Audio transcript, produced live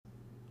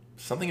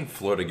Something in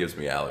Florida gives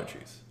me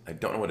allergies. I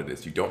don't know what it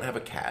is. You don't have a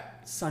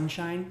cat.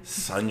 Sunshine.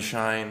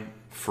 Sunshine,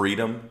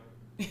 freedom,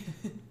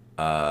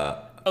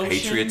 Ocean.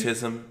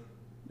 patriotism.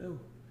 Oh.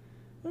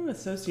 I don't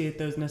associate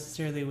those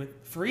necessarily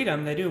with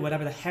freedom. They do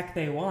whatever the heck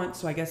they want,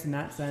 so I guess in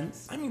that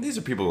sense. I mean, these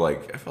are people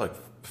like, I feel like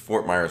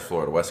Fort Myers,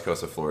 Florida, west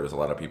coast of Florida, there's a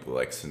lot of people who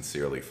like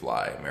sincerely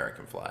fly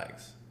American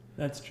flags.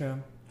 That's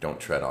true. Don't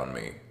tread on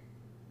me.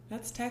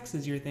 That's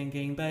Texas you're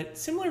thinking, but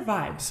similar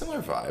vibes.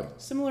 Similar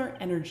vibe. Similar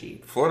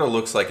energy. Florida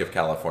looks like if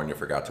California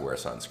forgot to wear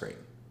sunscreen.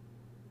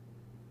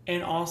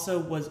 And also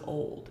was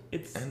old.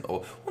 And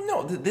old. Well,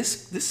 no,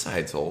 this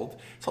side's old.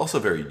 It's also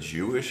very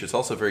Jewish. It's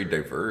also very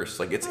diverse.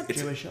 Like it's not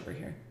Jewish over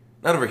here.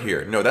 Not over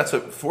here. No, that's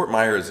what Fort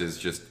Myers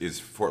is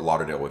Fort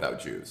Lauderdale without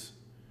Jews.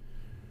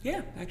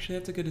 Yeah, actually,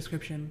 that's a good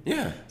description.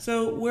 Yeah.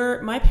 So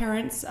my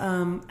parents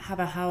have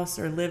a house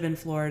or live in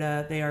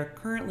Florida. They are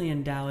currently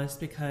in Dallas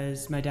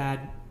because my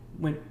dad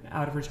went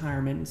out of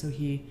retirement, and so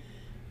he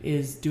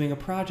is doing a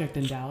project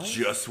in Dallas.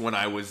 Just when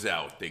I was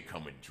out, they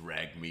come and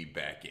drag me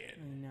back in.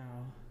 I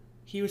know.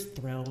 He was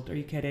thrilled. Are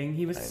you kidding?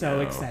 He was so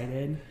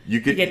excited to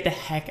get the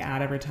heck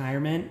out of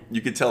retirement.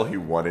 You could tell he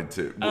wanted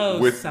to.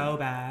 So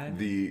bad.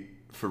 The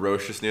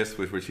ferociousness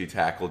with which he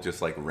tackled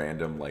just like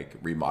random like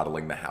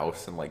remodeling the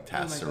house and like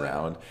tasks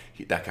around.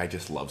 That guy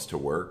just loves to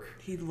work.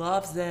 He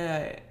loves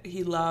it.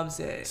 He loves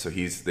it. So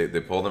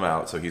they pulled him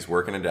out. So he's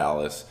working in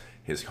Dallas.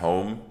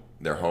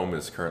 Their home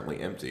is currently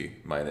empty,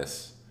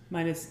 minus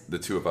the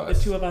two of us.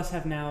 The two of us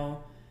have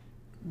now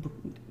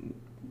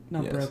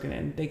broken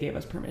in. They gave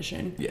us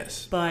permission.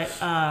 Yes. But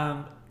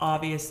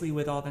obviously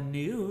with all the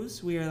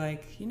news, we are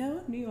like,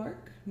 New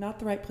York, not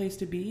the right place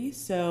to be.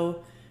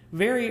 So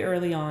very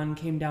early on,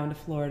 came down to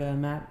Florida.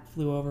 Matt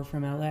flew over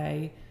from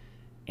LA,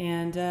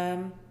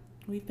 and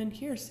we've been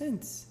here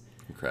since.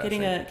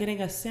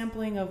 Getting a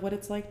sampling of what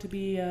it's like to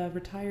be a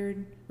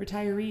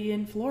retiree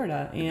in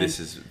Florida. And this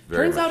is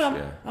very turns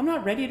out I'm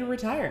not ready to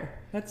retire.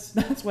 That's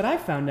what I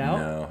found out.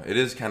 No, it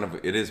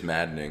is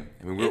maddening.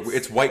 I mean,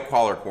 it's white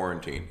collar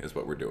quarantine is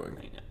what we're doing.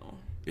 I know.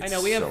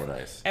 It's We have so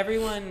nice.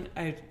 Everyone.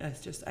 I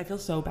feel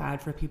so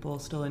bad for people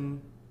still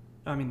in.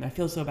 I mean, I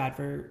feel so bad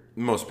for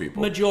most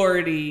people.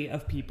 Majority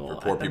of people.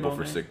 For poor people,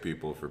 for sick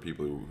people, for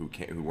people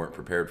who weren't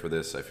prepared for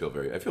this. I feel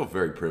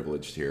very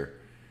privileged here.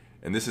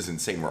 And this is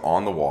insane. We're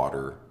on the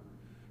water.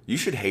 You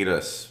should hate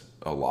us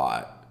a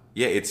lot.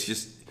 Yeah, it's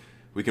just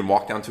we can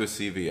walk down to a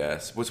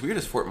CVS. What's weird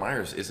is Fort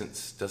Myers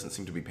doesn't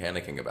seem to be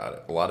panicking about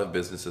it. A lot of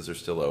businesses are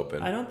still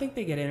open. I don't think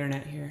they get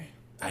internet here.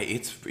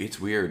 It's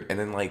weird. And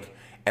then like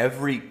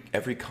every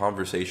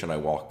conversation I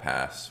walk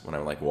past when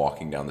I'm like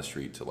walking down the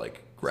street to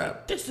like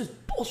grab. This is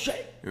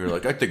bullshit. You're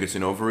like, I think it's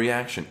an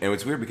overreaction. And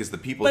it's weird because the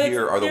people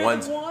here are the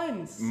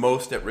ones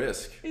most at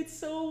risk. It's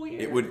so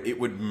weird. It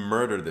would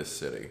murder this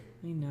city.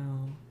 I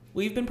know.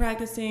 We've been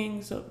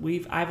practicing, so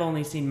I've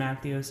only seen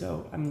Matthew,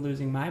 so I'm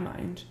losing my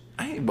mind.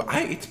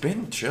 It's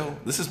been chill.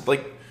 This is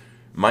like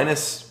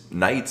minus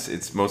nights.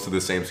 It's most of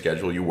the same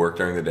schedule. You work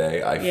during the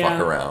day. I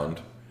fuck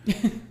around.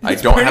 I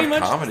don't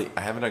have comedy.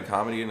 I haven't done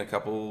comedy in a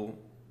couple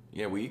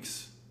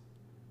weeks.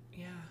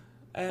 Yeah.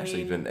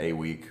 Actually, it's been a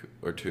week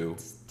or two.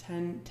 It's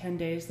 10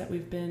 days that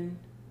we've been.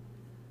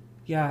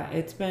 Yeah,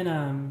 it's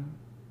been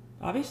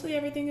obviously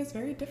everything is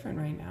very different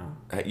right now.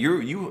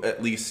 You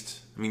at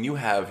least, I mean, you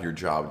have your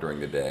job during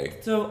the day.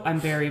 So I'm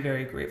very,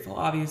 very grateful.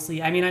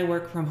 Obviously, I mean, I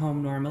work from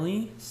home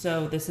normally,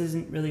 so this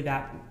isn't really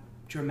that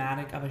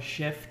dramatic of a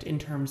shift in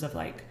terms of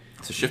like.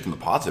 It's a shift in the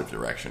positive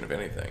direction, if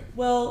anything.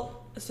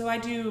 Well, so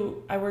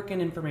I work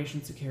in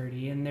information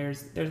security, and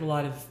there's a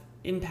lot of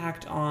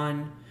impact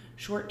on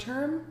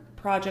short-term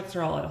projects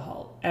are all at a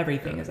halt.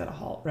 Everything is at a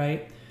halt,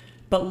 right?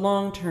 But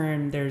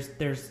long-term, there's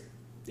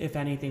if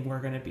anything, we're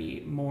going to be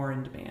more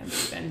in demand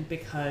even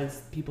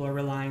because people are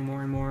relying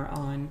more and more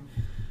on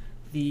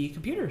the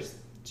computers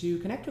to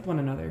connect with one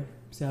another.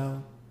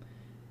 So,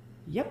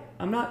 yep,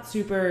 I'm not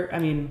super, I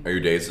mean... Are your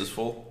days as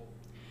full?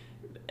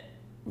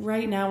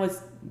 Right now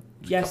it's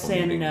yes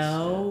and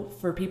no.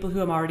 For people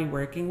who I'm already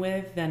working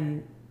with,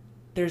 then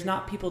there's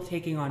not people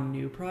taking on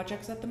new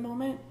projects at the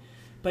moment.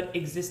 But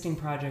existing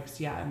projects,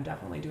 yeah, I'm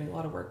definitely doing a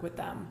lot of work with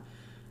them.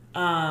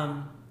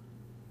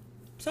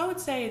 So I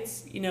would say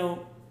it's,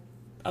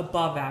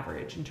 above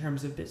average in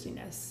terms of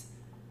busyness.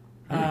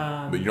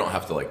 But you don't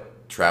have to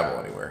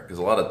travel anywhere because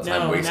a lot of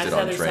time wasted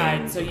on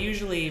trains. So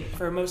usually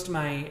for most of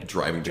my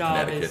driving to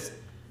job Connecticut.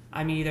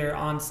 I'm either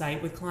on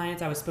site with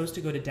clients. I was supposed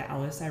to go to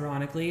Dallas,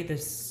 ironically,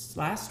 this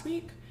last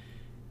week,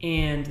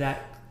 and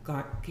that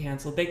got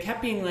canceled. They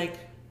kept being like,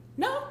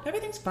 no,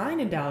 everything's fine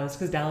in Dallas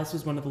because Dallas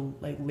was one of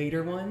the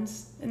later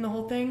ones in the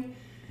whole thing.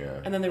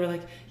 Yeah. And then they were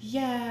like,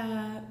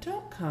 yeah,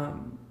 don't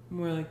come. And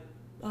we're like,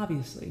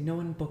 obviously, no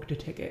one booked a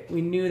ticket.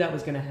 We knew that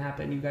was going to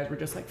happen. You guys were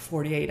just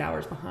 48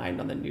 hours behind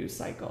on the news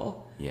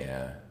cycle.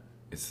 Yeah.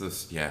 It's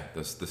this,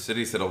 the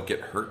cities that'll get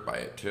hurt by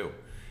it too.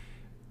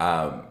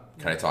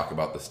 Can I talk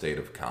about the state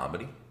of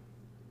comedy?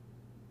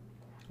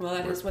 Well,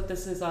 that is what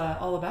this is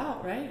all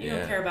about, right? You Yeah.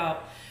 don't care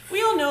about...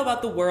 We all know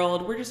about the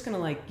world. We're just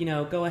going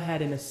to, go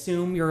ahead and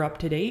assume you're up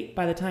to date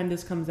by the time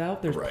this comes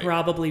out. There's Right.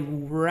 probably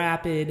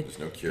rapid There's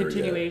no cure yet.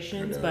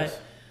 continuations. Who knows? But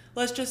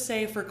let's just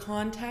say for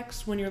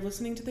context, when you're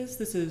listening to this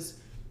is,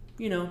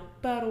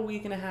 about a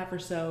week and a half or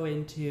so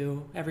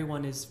into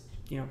everyone is,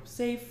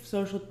 safe,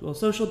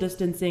 social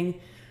distancing.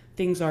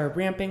 Things are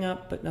ramping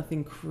up, but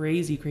nothing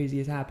crazy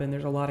has happened.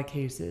 There's a lot of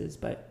cases,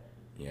 but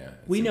Yeah. it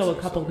we seems know a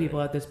so couple silly.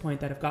 people at this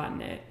point that have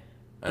gotten it.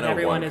 I And know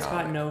everyone one has comic.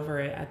 gotten over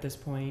it at this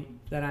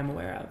point that I'm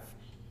aware of.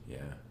 Yeah.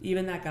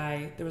 Even that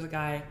guy, there was a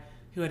guy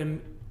who had a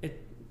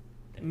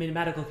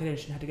medical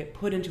condition, had to get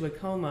put into a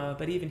coma,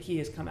 but even he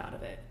has come out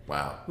of it,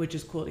 Wow. which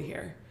is cool to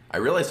hear. I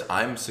realized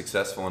I'm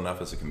successful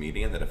enough as a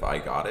comedian that if I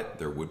got it,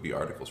 there would be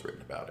articles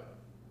written about it.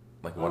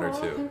 Like one or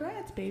two.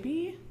 Congrats,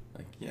 baby.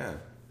 Like, yeah.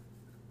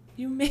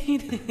 You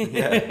made it.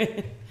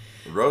 Yeah.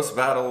 Roast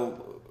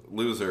battle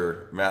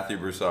loser, Matthew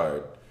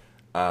Broussard.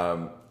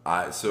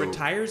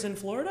 Retires in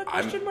Florida,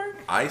 question mark?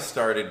 I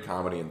started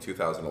comedy in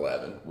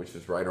 2011, which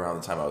was right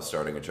around the time I was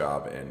starting a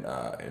job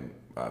in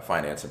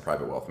finance and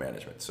private wealth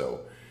management.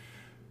 So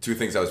two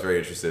things I was very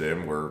interested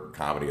in were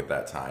comedy at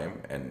that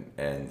time,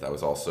 and I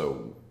was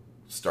also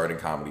starting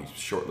comedy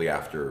shortly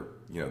after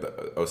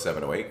the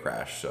 07-08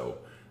 crash. So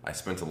I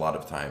spent a lot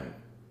of time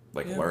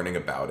learning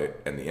about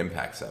it and the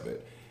impacts of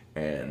it.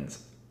 And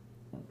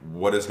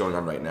what is going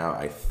on right now,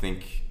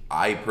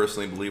 I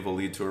personally believe will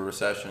lead to a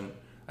recession.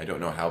 I don't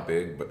know how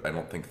big, but I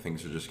don't think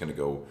things are just going to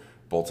go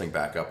bolting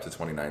back up to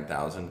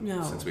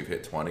 29,000 since we've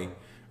hit 20,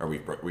 or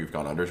we've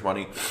gone under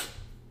 20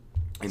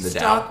 in the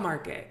stock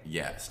market.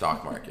 Yeah,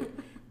 stock market.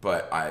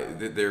 But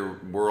there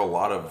were a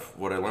lot of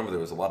what I learned. There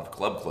was a lot of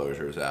club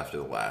closures after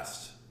the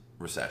last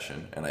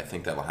recession, and I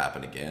think that'll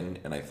happen again.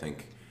 And I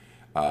think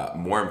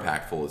more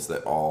impactful is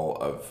that all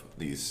of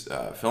these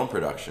film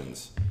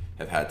productions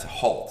have had to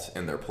halt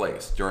in their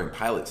place during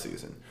pilot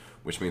season,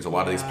 which means a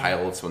lot of these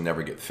pilots will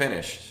never get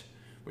finished,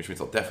 which means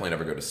they'll definitely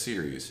never go to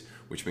series,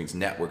 which means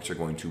networks are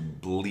going to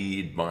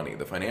bleed money.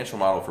 The financial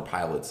model for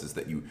pilots is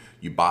that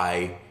you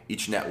buy,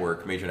 each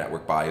major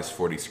network buys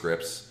 40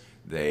 scripts,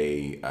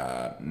 they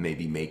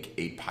maybe make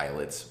 8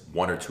 pilots,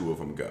 1 or 2 of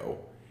them go,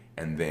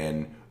 and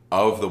then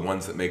of the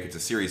ones that make it to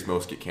series,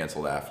 most get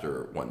canceled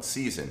after 1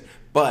 season.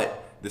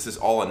 But this is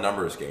all a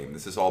numbers game.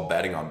 This is all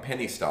betting on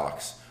penny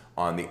stocks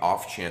on the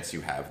off chance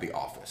you have The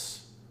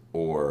Office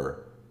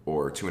or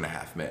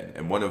 2.5 Men,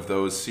 and one of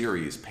those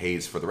series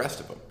pays for the rest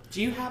of them.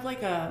 Do you have I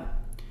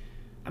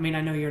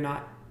know you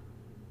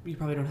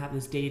probably don't have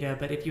this data,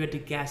 but if you had to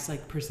guess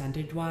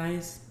percentage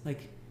wise,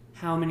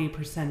 how many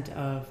 %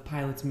 of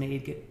pilots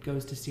made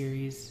goes to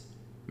series?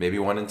 Maybe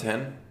 1 in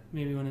 10?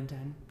 Maybe 1 in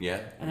 10. Yeah.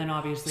 And then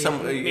obviously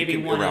maybe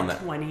 1 in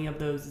 20 of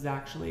those is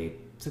actually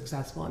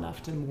successful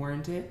enough to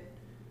warrant it.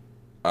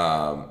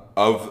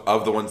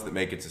 Of the ones that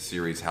make it to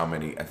series, how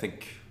many? I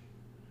think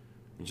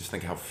you just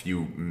think how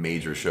few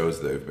major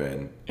shows there've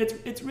been.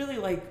 It's really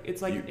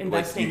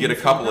investing. You get a in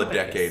couple a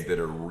companies. decade that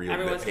are real.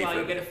 Every that once in pay a while,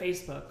 for you get it. a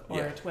Facebook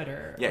or a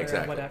Twitter or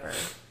exactly. whatever.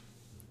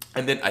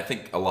 And then I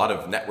think a lot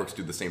of networks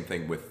do the same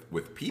thing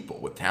with people,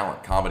 with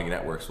talent. Comedy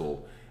networks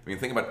will.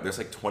 Think about it. There's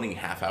 20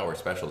 half-hour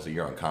specials a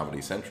year on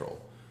Comedy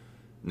Central.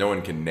 No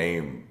one can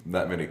name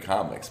that many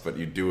comics, but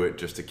you do it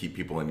just to keep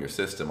people in your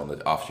system on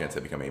the off chance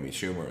they become Amy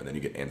Schumer, and then you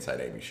get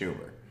inside Amy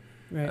Schumer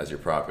as your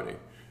property.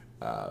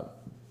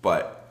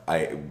 But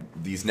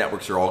these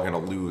networks are all going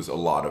to lose a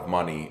lot of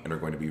money and are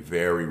going to be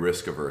very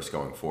risk averse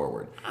going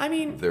forward.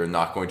 They're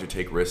not going to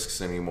take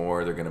risks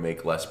anymore. They're going to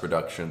make less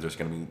productions. There's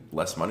going to be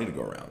less money to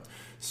go around.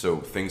 So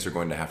things are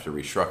going to have to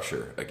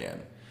restructure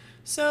again.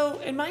 So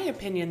in my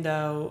opinion,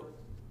 though,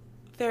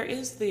 there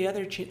is the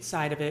other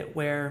side of it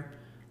where,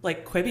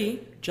 Quibi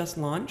just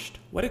launched.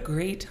 What a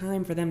great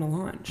time for them to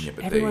launch. Yeah,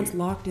 but everyone's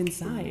locked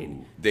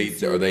inside.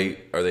 Are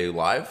they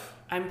live?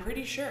 I'm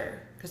pretty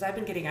sure because I've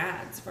been getting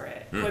ads for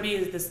it. Quibi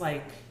is this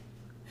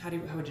how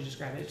would you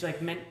describe it?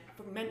 It's meant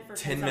for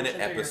 10-minute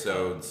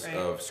episodes right?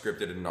 of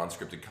scripted and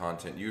non-scripted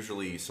content,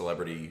 usually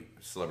celebrity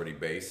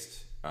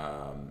based,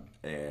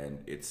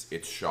 and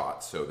it's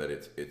shot so that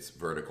it's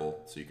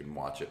vertical, so you can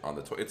watch it on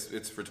the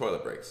it's for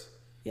toilet breaks.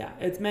 Yeah,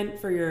 it's meant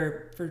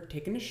for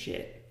taking a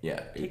shit. Yeah,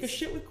 take a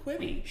shit with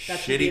Quibi.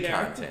 That's shitty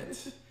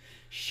content.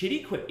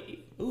 Shitty Quibi.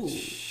 Ooh,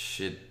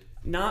 shit.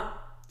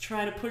 Not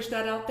trying to push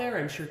that out there.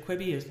 I'm sure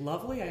Quibi is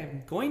lovely. I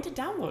am going to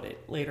download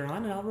it later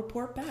on, and I'll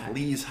report back.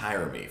 Please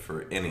hire me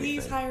for anything.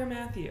 Please hire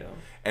Matthew.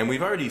 And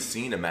we've already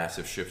seen a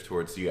massive shift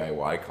towards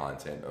DIY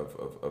content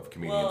of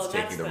comedians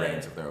taking the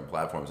reins of their own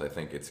platforms. I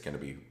think it's going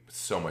to be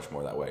so much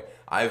more that way.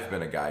 I've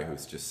been a guy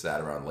who's just sat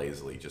around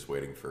lazily, just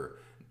waiting for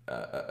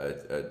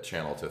a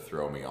channel to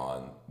throw me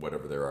on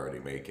whatever they're already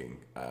making.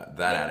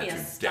 That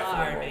attitude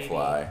definitely won't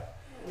fly.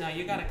 No,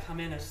 you got to come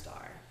in a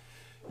star.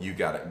 You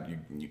got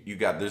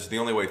there's the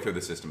only way through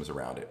the system is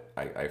around it.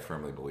 I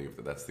firmly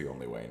believe that's the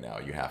only way now.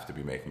 You have to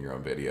be making your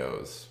own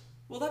videos.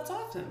 Well, that's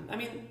awesome.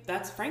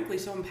 That's frankly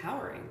so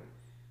empowering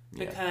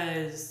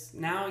because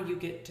now you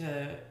get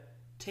to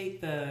take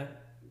the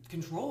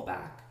control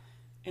back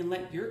and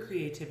let your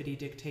creativity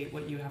dictate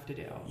what you have to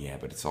do. Yeah,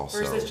 but it's also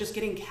versus just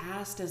getting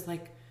cast as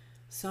like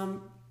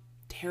some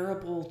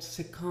terrible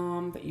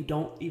sitcom that you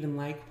don't even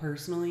like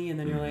personally, and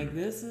then you're like,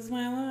 this is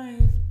my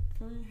life.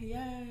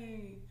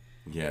 Yay.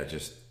 Yeah,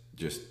 just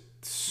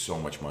so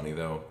much money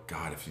though.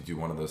 God, if you do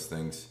one of those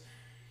things,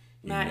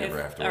 you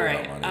never have to worry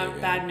about money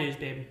again. Bad news,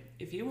 babe.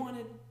 If you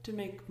wanted to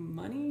make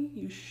money,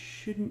 you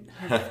shouldn't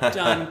have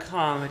done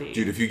comedy.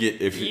 Dude,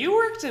 if you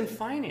worked in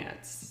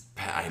finance.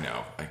 I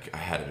know. I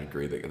had a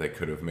degree that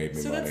could have made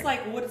me money. So that's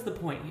like, what's the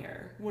point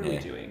here? What are we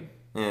doing?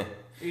 Are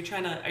you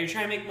trying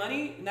to make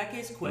money? In that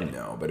case, quit.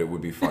 No, but it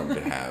would be fun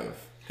to have.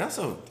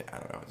 Also, I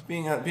don't know.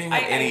 Being on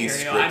any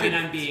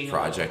scripted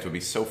project would be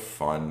so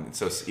fun.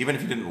 So even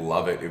if you didn't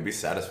love it, it would be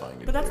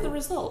satisfying. But that's the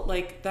result.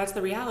 Like, that's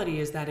the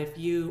reality, is that if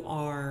you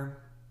are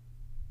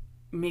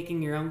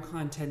making your own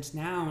content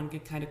now and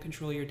can kind of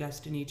control your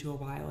destiny to a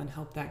while and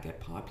help that get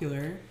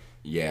popular,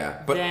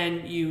 but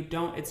then you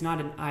don't. It's not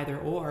an either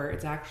or.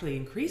 It actually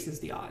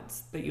increases the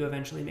odds that you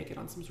eventually make it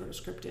on some sort of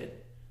scripted.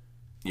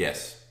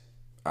 Yes.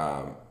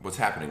 What's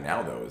happening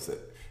now though is that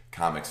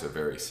comics are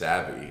very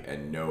savvy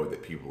and know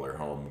that people are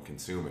home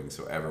consuming,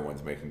 so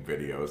everyone's making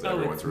videos,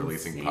 everyone's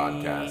releasing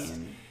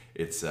podcasts.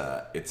 It's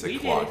a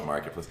clogged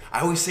marketplace. I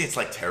always say it's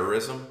like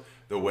terrorism.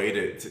 The way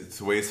to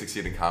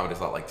succeed in comedy is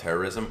a lot like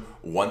terrorism.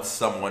 Once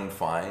someone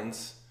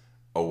finds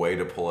a way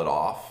to pull it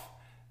off,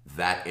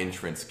 that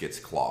entrance gets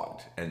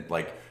clogged. And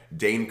like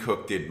Dane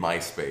Cook did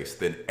MySpace,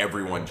 then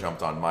everyone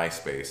jumped on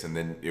MySpace, and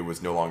then it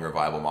was no longer a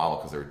viable model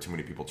because there were too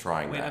many people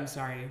trying that. I'm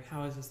sorry.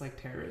 How is this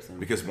like terrorism?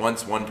 Because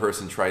once one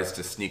person tries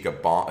to sneak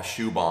a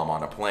shoe bomb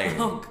on a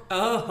plane,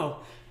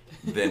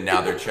 then now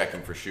they're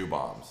checking for shoe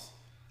bombs.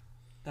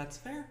 That's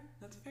fair.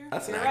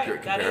 That's an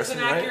accurate comparison, That is an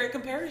accurate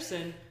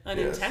comparison.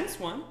 Intense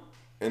one.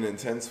 An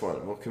intense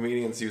one. Well,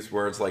 comedians use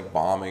words like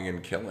bombing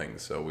and killing,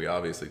 so we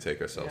obviously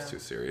take ourselves too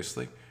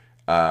seriously.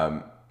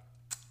 What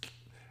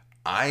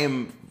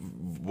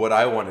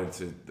I wanted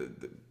to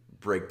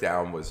break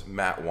down was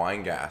Matt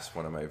Weingast,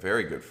 one of my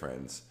very good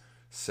friends,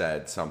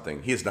 said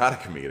something. He is not a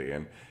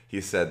comedian.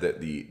 He said that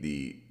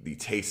the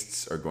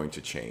tastes are going to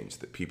change,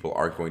 that people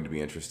aren't going to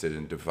be interested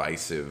in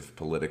divisive,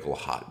 political,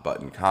 hot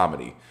button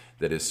comedy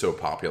that is so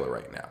popular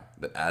right now.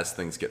 That as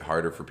things get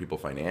harder for people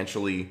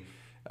financially,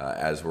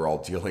 as we're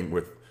all dealing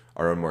with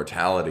our own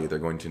mortality, they're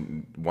going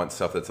to want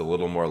stuff that's a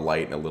little more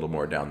light and a little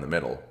more down the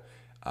middle.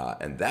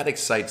 And that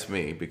excites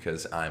me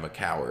because I'm a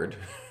coward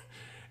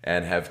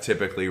and have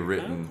typically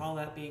written... I don't call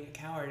that being a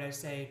coward.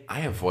 I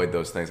avoid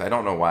those things. I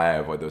don't know why I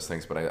avoid those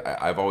things, but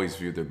I've always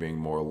viewed there being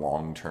more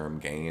long-term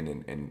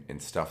gain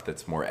and stuff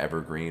that's more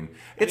evergreen.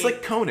 It's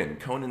like Conan.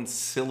 Conan's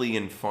silly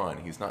and fun.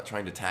 He's not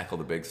trying to tackle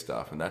the big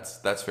stuff, and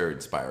that's very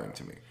inspiring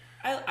to me.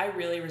 I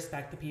really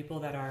respect the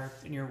people that are,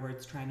 in your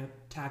words, trying to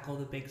tackle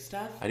the big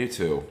stuff. I do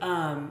too.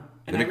 And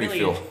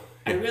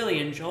I really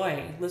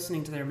enjoy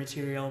listening to their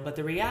material, but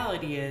the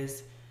reality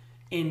is,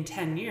 in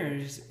 10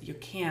 years, you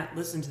can't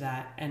listen to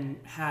that and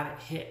have it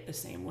hit the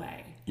same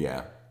way.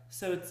 Yeah.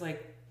 So it's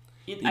like,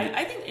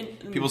 I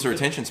think... people's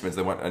attention spans,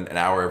 they want an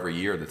hour every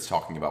year that's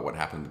talking about what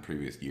happened the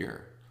previous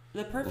year.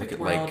 The perfect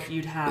world,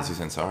 you'd have... Aziz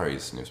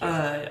Ansari's new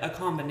special. A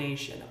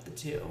combination of the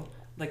two.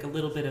 Like a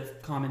little bit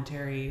of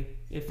commentary,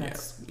 if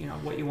that's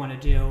what you want to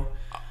do.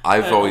 A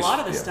lot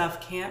of the stuff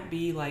can't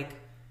be like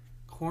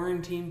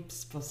quarantine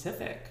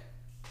specific.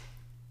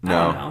 No.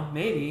 I don't know.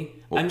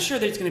 Maybe. I'm sure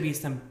there's going to be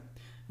some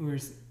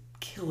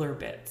killer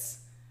bits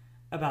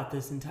about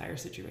this entire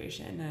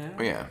situation.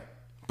 Yeah.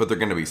 But they're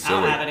going to be silly.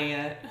 I don't have any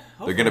yet.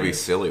 Hopefully. They're going to be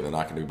silly. They're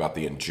not going to be about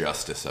the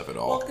injustice of it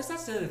all. Well, because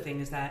that's the other thing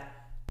is that,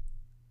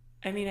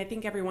 I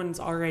think everyone's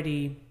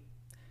already...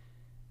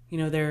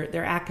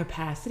 they're at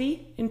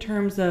capacity in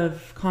terms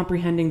of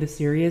comprehending the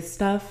serious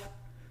stuff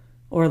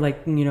or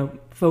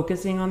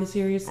focusing on the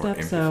serious stuff.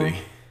 Empathy.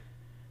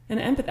 And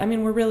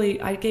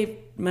empathy. I gave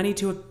money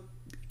to a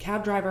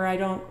cab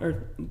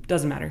driver.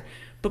 Doesn't matter.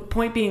 But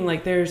point being,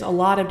 there's a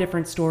lot of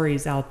different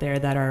stories out there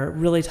that are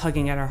really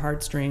tugging at our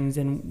heartstrings,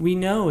 and we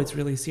know it's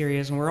really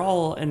serious and we're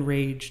all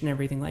enraged and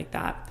everything like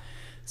that.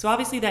 So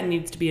obviously that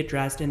needs to be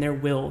addressed, and there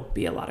will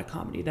be a lot of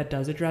comedy that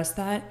does address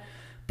that.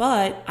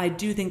 But I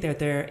do think that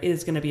there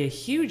is going to be a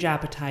huge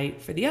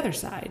appetite for the other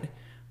side,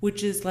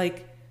 which is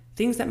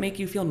things that make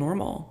you feel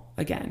normal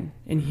again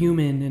and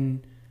human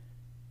and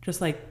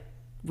just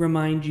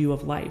remind you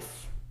of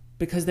life.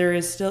 Because there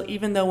is still,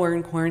 even though we're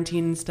in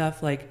quarantine and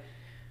stuff,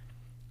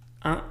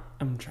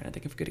 I'm trying to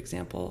think of a good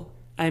example.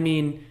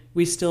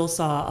 We still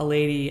saw a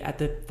lady at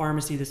the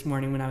pharmacy this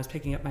morning when I was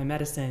picking up my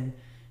medicine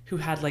who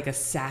had a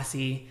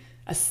sassy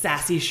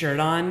shirt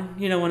on,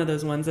 one of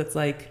those ones that's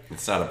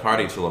it's not a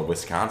party till a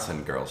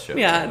Wisconsin girl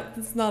shows up.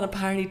 It's not a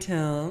party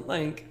till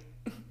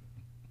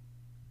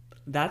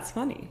that's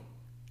funny.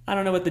 I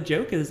don't know what the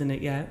joke is in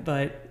it yet,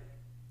 but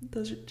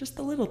those are just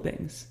the little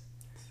things.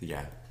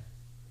 Yeah,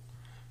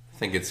 I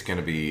think it's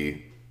gonna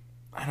be,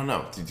 I don't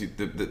know,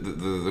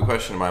 the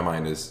question in my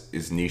mind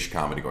is niche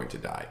comedy going to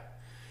die?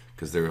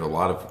 Because there are a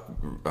lot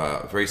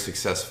of very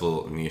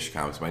successful niche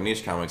comics. By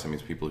niche comics I mean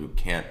people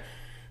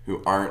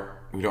who aren't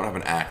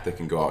an act that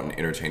can go out and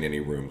entertain any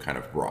room kind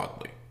of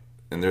broadly.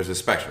 And there's a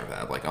spectrum of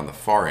that. Like on the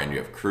far end, you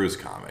have cruise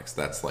comics.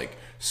 That's like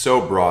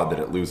so broad that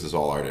it loses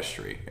all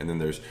artistry. And then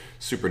there's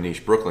super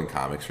niche Brooklyn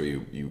comics where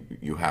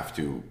you have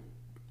to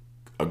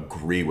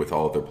agree with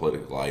all of their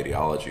political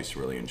ideologies to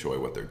really enjoy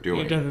what they're doing.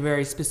 You have to have a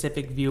very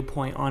specific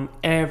viewpoint on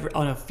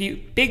a few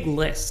big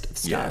list of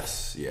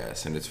stuff.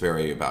 Yes, and it's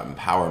very about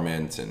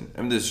empowerment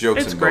and there's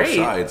jokes It's on great.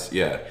 both sides.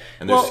 Yeah,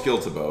 and there's skill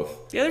to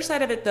both. The other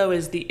side of it, though,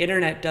 is the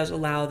internet does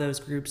allow those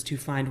groups to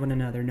find one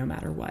another no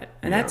matter what,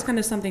 and that's kind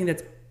of something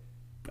that's,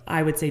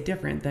 I would say,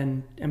 different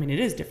than. I mean, it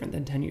is different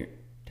than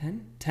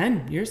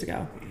 10 years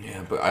ago.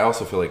 Yeah, but I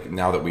also feel like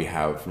now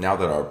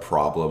that our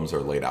problems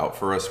are laid out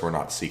for us, we're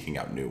not seeking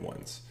out new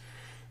ones.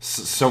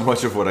 So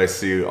much of what I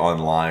see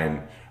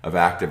online of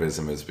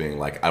activism is being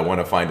like, I want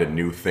to find a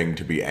new thing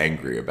to be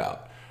angry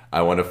about.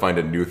 I want to find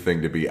a new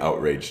thing to be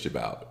outraged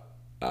about.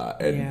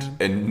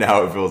 And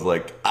now it feels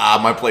like,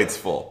 my plate's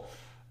full.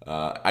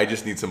 I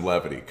just need some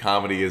levity.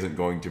 Comedy isn't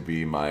going to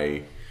be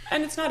my...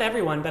 And it's not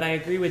everyone, but I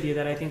agree with you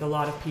that I think a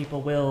lot of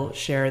people will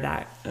share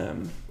that. I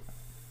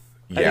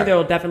think there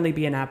will definitely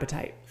be an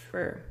appetite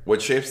for...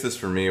 What shapes this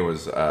for me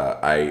was,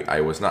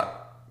 I was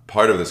not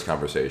part of this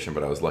conversation,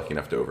 but I was lucky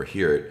enough to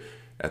overhear it.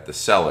 At the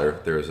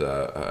Cellar, there's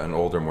an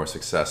older, more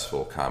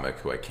successful comic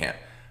who I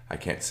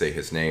can't say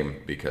his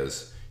name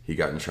because he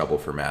got in trouble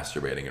for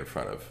masturbating in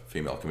front of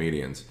female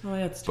comedians. Oh,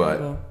 yeah, it's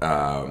terrible. But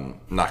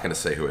I'm not going to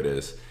say who it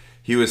is.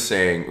 He was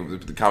saying,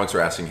 the comics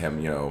were asking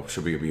him,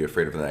 should we be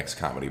afraid of the next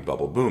comedy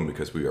bubble boom?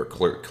 Because we are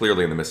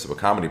clearly in the midst of a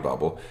comedy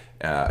bubble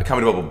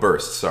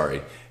burst,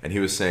 sorry. And he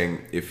was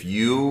saying, if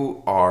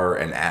you are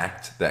an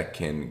act that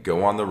can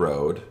go on the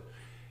road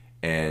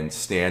and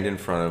stand in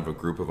front of a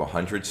group of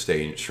 100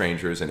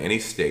 strangers in any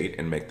state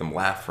and make them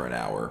laugh for an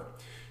hour,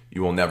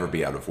 you will never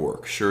be out of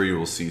work. Sure, you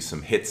will see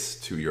some hits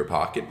to your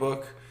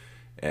pocketbook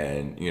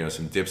and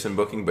some dips in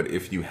booking, but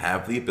if you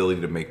have the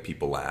ability to make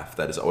people laugh,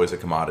 that is always a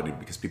commodity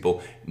because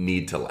people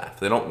need to laugh.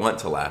 They don't want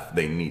to laugh,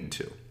 they need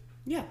to.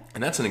 Yeah.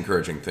 And that's an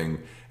encouraging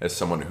thing as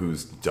someone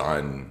who's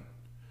done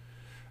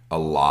a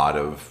lot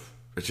of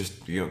just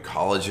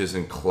colleges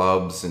and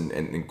clubs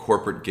and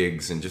corporate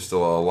gigs and just a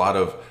lot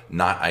of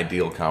not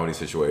ideal comedy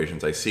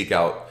situations. I seek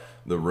out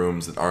the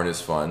rooms that aren't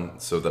as fun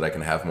so that I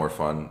can have more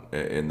fun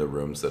in the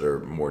rooms that are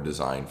more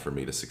designed for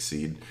me to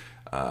succeed.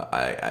 There's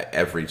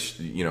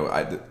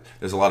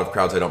a lot of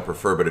crowds I don't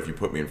prefer, but if you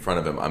put me in front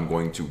of them, I'm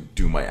going to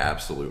do my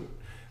absolute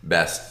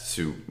best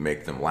to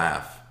make them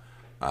laugh.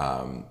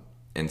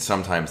 And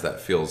sometimes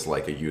that feels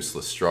like a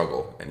useless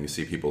struggle, and you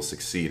see people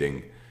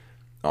succeeding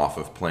off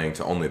of playing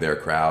to only their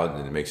crowd,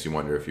 and it makes you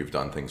wonder if you've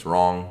done things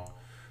wrong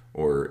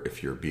or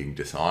if you're being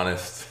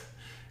dishonest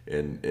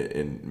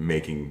in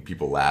making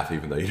people laugh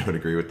even though you don't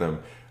agree with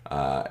them.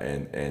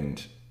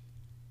 And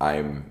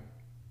I'm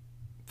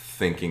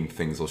thinking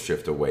things will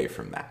shift away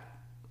from that.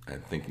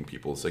 And thinking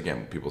people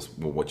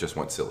just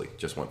want silly,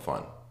 just want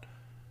fun.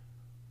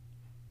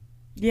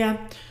 Yeah.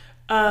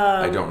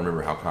 I don't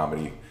remember how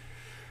comedy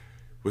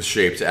was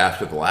shaped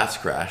after the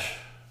last crash.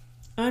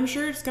 I'm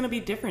sure it's going to be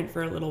different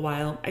for a little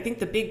while. I think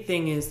the big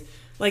thing is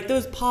like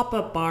those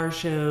pop-up bar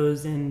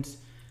shows and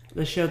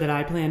the show that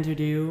I plan to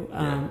do,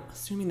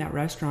 assuming that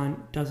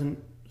restaurant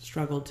doesn't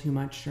struggle too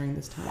much during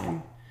this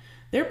time.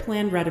 They're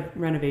planned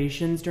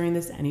renovations during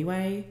this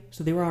anyway,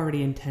 so they were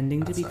already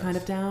intending to be kind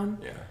of down.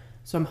 Yeah.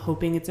 So I'm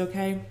hoping it's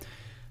okay.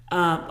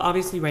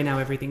 Obviously, right now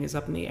everything is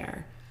up in the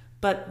air,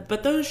 but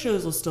those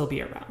shows will still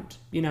be around.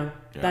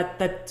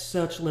 That's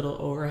such little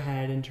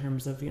overhead in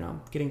terms of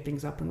getting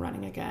things up and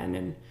running again.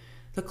 And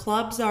the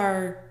clubs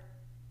are,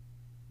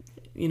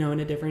 in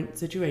a different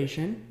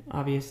situation.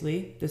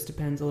 Obviously, this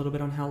depends a little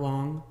bit on how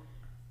long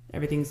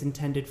everything's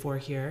intended for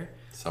here.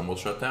 Some will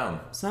shut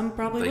down. Some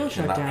probably will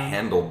shut down. They cannot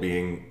handle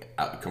being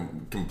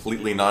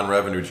completely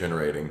non-revenue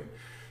generating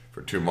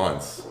for 2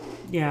 months.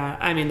 Yeah,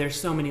 I mean, there's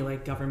so many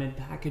like government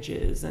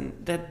packages, and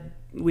that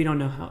we don't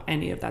know how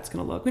any of that's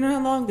going to look. We don't know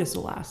how long this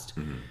will last.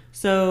 Mm-hmm.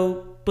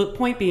 So, but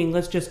point being,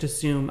 let's just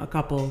assume a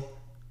couple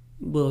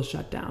will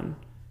shut down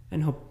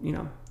and hope,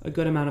 a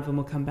good amount of them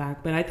will come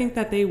back. But I think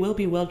that they will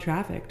be well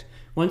trafficked.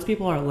 Once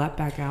people are let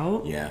back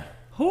out. Yeah.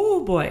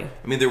 Oh boy.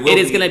 I mean, it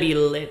is going to be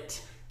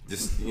lit.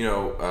 Just,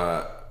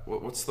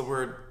 what's the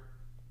word?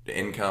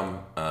 Income,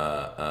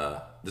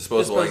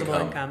 disposable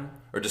income.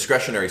 Or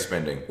discretionary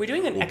spending. We're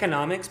doing an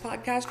economics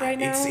podcast right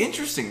now. It's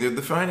interesting.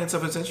 The finance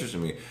of it's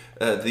interesting to me.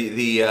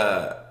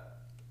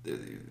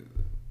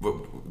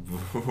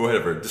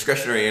 Whatever,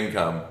 discretionary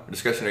income,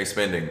 discretionary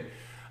spending,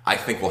 I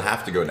think will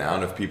have to go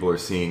down if people are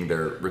seeing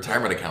their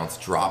retirement accounts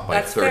drop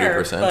by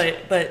 30%.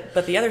 Fair,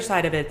 but the other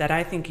side of it that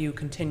I think you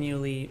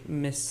continually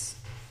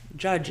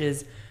misjudge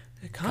is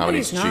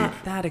comedy's not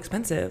cheap. That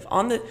expensive.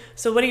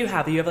 So what do you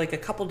have? You have like a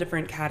couple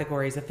different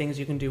categories of things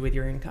you can do with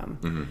your income.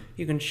 Mm-hmm.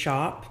 You can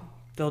shop.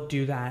 They'll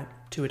do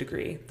that to a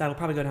degree. That'll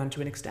probably go down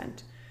to an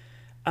extent.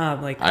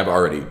 I've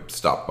already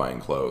stopped buying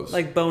clothes.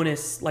 Like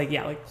bonus,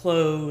 like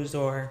clothes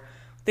or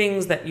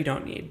things that you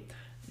don't need.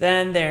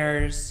 Then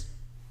there's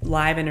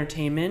live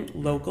entertainment,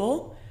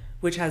 local,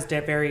 which has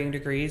varying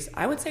degrees.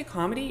 I would say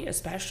comedy,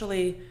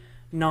 especially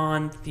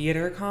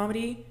non-theater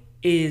comedy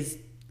is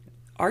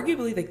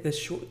arguably like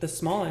the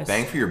smallest.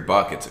 Bang for your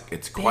buck.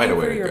 It's quite a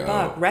way to go.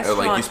 Buck.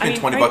 Like you spend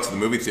 $20 at the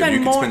movie theater,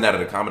 you can spend that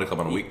at a comedy club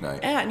on a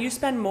weeknight. Yeah, and you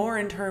spend more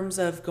in terms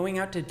of going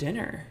out to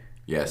dinner.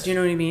 Yes. Do you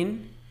know what I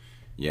mean?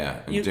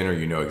 Yeah, and dinner,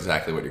 you know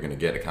exactly what you're going to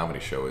get. A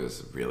comedy show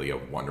is really a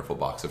wonderful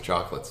box of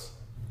chocolates.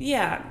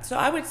 Yeah, so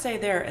I would say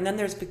there, and then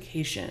there's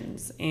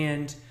vacations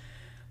and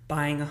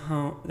buying a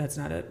home. That's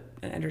not an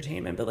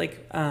entertainment, but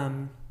like,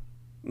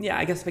 yeah,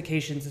 I guess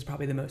vacations is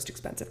probably the most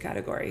expensive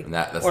category. And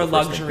that's or the first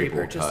luxury thing people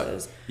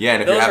purchases. Cut. Yeah,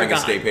 and if Those you're having a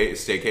staycation,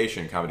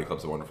 staycation, comedy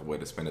club's a wonderful way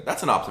to spend it.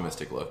 That's an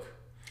optimistic look.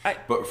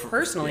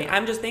 Personally,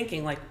 I'm just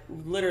thinking, like,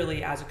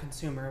 literally as a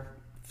consumer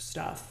of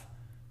stuff,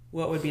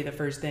 what would be the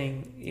first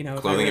thing, you know?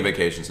 Clothing and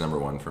vacations, number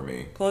one for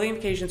me. Clothing and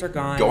vacations are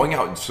gone. Going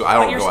out, so I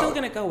don't. But you're still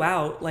going to go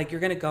out. Like, you're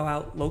going to go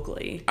out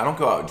locally. I don't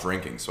go out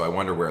drinking, so I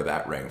wonder where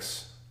that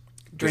ranks.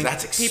 Because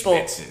that's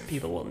expensive.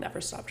 People will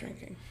never stop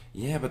drinking.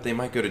 Yeah, but they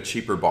might go to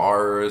cheaper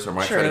bars or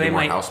might try to do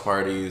more house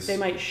parties. They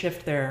might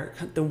shift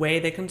the way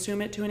they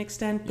consume it to an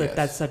extent, but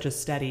that's such a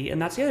steady.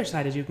 And that's the other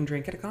side is you can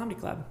drink at a comedy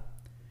club.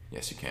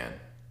 Yes, you can.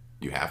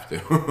 You have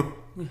to.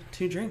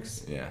 2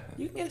 drinks. Yeah.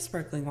 You can get a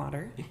sparkling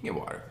water. You can get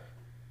water.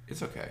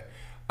 It's okay.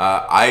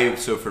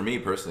 So for me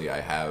personally, I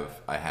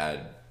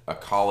had a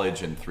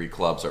college and 3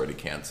 clubs already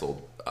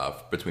canceled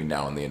between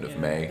now and the end of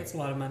May. That's a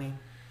lot of money.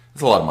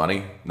 It's a lot of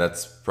money.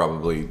 That's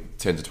probably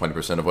 10 to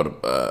 20% of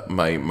what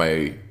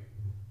my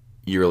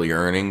yearly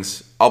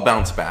earnings. I'll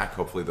bounce back.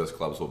 Hopefully those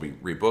clubs will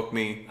rebook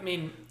me. I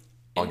mean,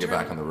 I'll get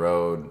back on the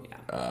road.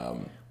 Yeah.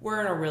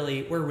 We're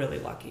really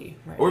lucky.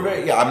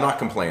 Right I'm not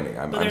complaining.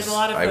 But there's a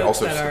lot of I've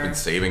folks also that been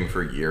saving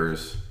for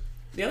years.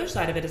 The other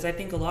side of it is I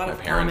think a lot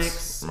of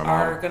comics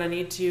are going to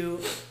need to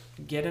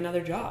get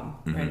another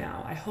job right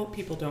now. I hope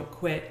people don't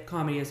quit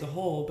comedy as a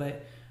whole,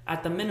 but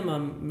at the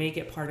minimum, make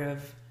it part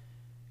of,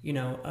 you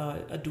know,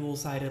 a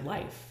dual-sided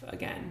life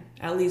again,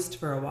 at least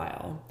for a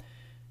while.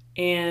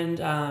 And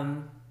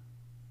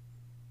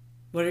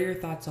what are your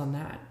thoughts on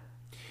that?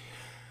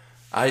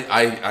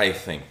 I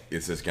think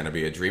this is going to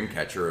be a dream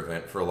catcher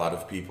event for a lot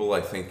of people.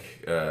 I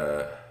think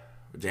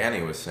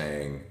Danny was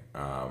saying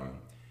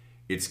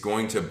it's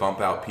going to bump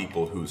out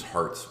people whose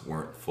hearts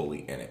weren't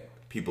fully in it.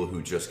 People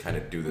who just kind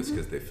of do this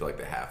because they feel like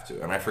they have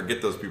to. And I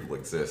forget those people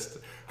exist.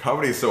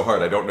 Comedy is so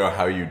hard. I don't know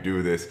how you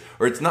do this.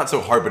 Or it's not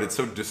so hard, but it's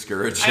so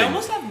discouraging. I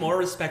almost have more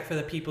respect for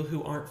the people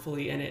who aren't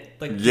fully in it.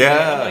 Like,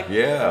 yeah.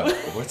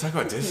 We're talking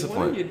about discipline.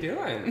 What are you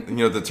doing? You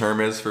know what the term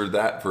is for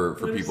that? For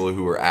people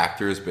who are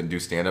actors but do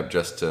stand-up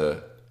just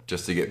to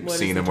get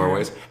seen in more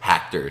ways?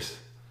 Hackers.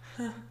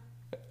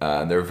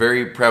 They're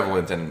very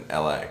prevalent in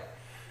LA.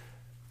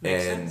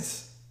 Makes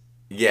sense.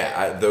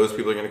 Yeah, those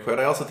people are going to quit.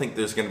 I also think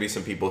there's going to be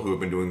some people who have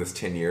been doing this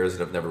 10 years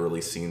and have never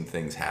really seen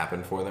things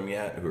happen for them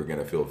yet, who are going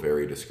to feel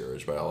very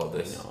discouraged by all of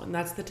this. I know, and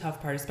that's the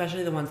tough part,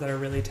 especially the ones that are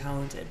really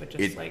talented, but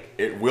just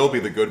It will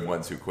be the good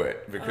ones who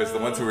quit, because the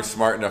ones who are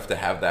smart enough to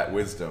have that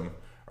wisdom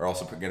are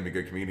also going to be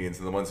good comedians,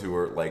 and the ones who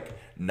are like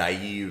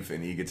naive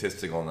and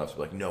egotistical enough to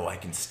be like, no, I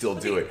can still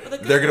do it.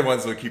 They're going to be the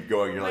ones who keep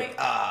going. You're like,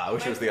 I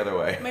wish it was the other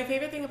way. My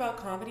favorite thing about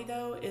comedy,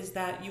 though, is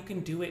that you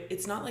can do it.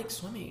 It's not like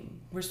swimming,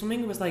 where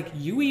swimming was like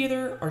you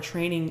either are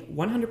training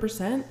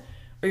 100%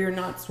 or you're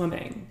not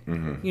swimming.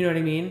 Mm-hmm. You know what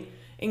I mean?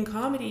 In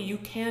comedy, you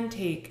can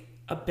take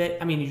a bit.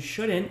 I mean, you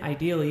shouldn't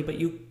ideally, but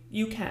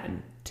you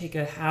can take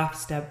a half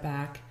step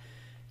back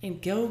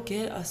and go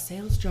get a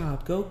sales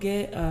job. Go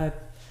get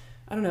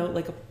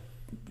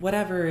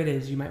whatever it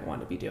is you might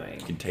want to be doing.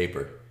 You can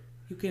taper.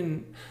 You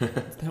can.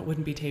 That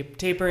wouldn't be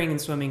tapering, and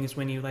swimming is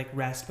when you like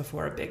rest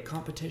before a big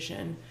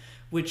competition,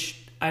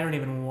 which I don't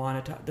even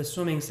want to talk. The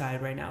swimming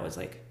side right now is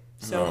like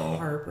so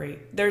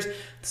heartbreaking. There's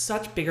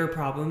such bigger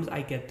problems.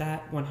 I get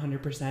that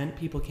 100%.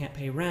 People can't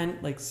pay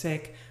rent, like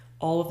sick,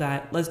 all of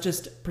that. Let's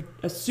just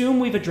assume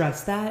we've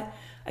addressed that.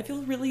 I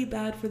feel really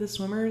bad for the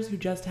swimmers who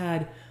just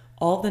had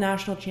all the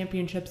national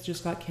championships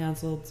just got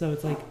canceled. So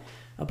it's like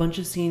a bunch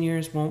of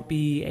seniors won't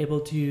be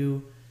able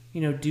to,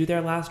 you know, do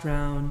their last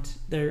round.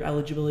 Their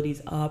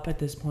eligibility's up at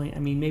this point. I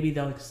mean, maybe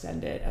they'll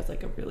extend it as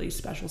like a really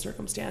special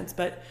circumstance,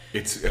 but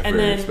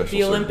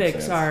the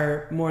Olympics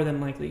are more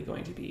than likely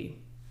going to be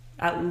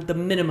at the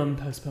minimum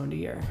postponed a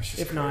year,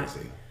 if not.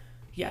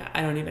 Yeah,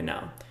 I don't even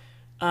know.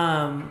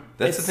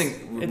 That's the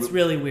thing. It's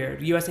really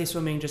weird. USA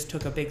Swimming just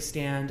took a big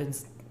stand and,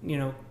 you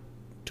know,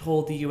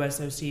 told the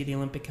USOC, the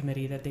Olympic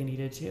Committee, that they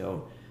needed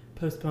to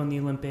postpone the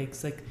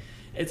Olympics. Like,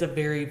 it's a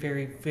very,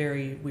 very,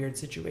 very weird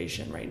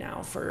situation right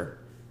now for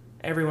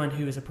everyone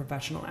who is a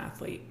professional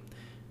athlete.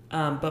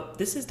 But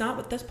this is not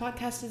what this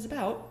podcast is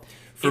about.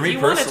 If you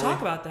want to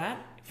talk about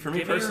that, for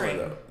me personally,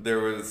 though, there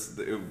was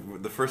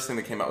the first thing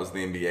that came out was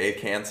the NBA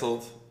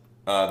canceled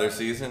their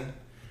season,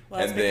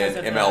 and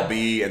then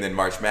MLB, and then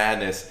March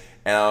Madness.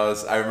 And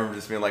I remember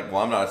just being like,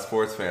 well, I'm not a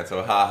sports fan,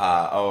 so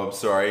haha. Oh, I'm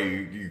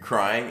sorry, you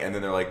crying? And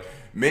then they're like,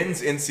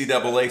 men's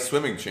NCAA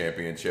swimming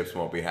championships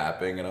won't be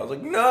happening. And I was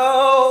like,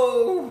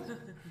 no,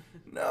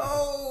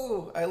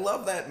 I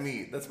love that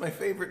meet. That's my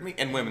favorite meet.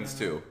 And women's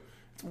too.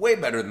 It's way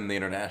better than the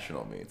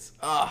international meets.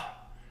 I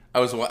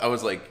was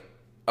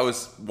I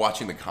was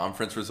watching the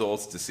conference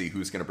results to see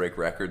who's going to break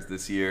records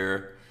this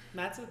year.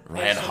 That's a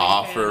Rand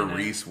Hoffer,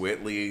 Reese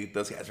Whitley.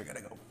 Those guys are going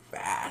to go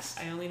fast.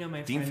 I only know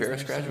my Dean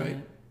friends Ferris graduate?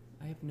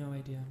 I have no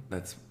idea.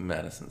 That's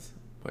Madison's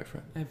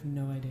boyfriend. I have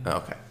no idea. Oh,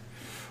 okay.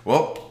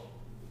 Well,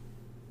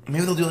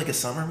 maybe they'll do like a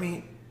summer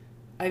meet.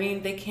 I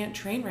mean, they can't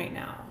train right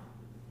now,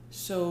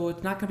 so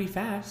it's not going to be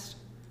fast,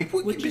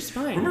 Which which is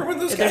fine. Remember when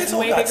those If guys there's all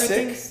way got bigger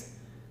sick things-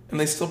 and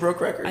they still broke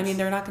records? I mean,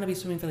 they're not going to be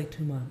swimming for like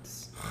 2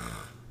 months.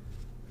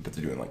 But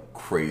they're doing like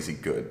crazy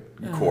good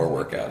Oh, core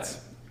my workouts.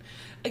 God.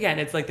 Again,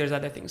 it's like there's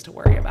other things to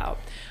worry about.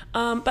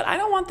 But I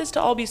don't want this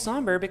to all be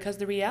somber because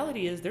the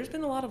reality is there's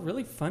been a lot of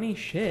really funny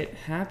shit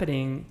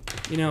happening.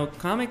 You know,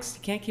 comics,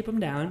 you can't keep them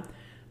down.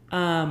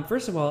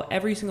 First of all,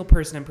 every single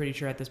person I'm pretty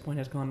sure at this point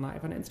has gone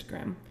live on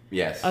Instagram.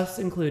 Yes. Us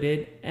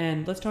included.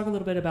 And let's talk a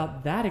little bit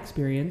about that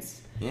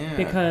experience. Yeah.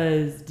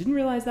 Because didn't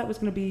realize that was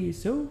going to be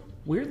so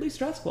weirdly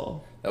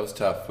stressful. That was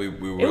tough. We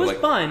were It was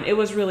like, fun. It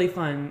was really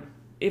fun.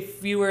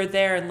 If you were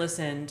there and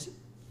listened,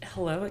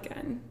 hello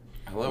again.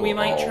 hello. We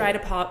might all. try to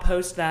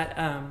post that.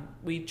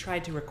 We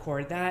tried to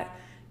record that.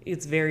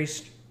 It's very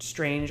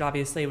strange.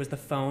 Obviously, it was the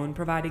phone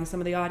providing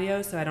some of the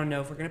audio, so I don't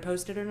know if we're going to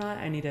post it or not.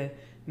 I need to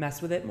mess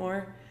with it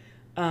more.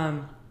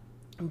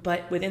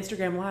 But with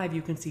Instagram Live,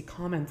 you can see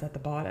comments at the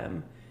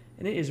bottom,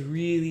 and it is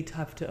really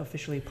tough to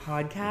officially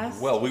podcast.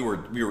 Well, we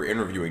were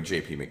interviewing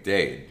JP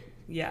McDade.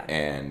 Yeah.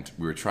 And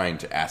we were trying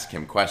to ask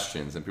him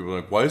questions, and people were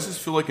like, "Why does this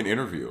feel like an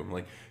interview?" I'm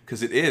like,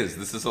 "Because it is.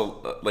 This is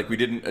like we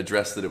didn't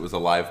address that it was a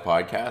live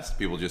podcast.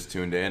 People just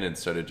tuned in and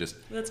started just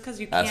That's because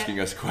you can't asking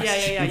us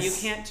questions. Yeah. You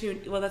can't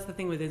tune. Well, that's the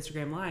thing with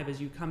Instagram Live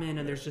is you come in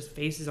and there's just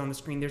faces on the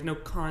screen. There's no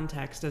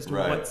context as to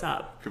Right. what's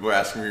up. People are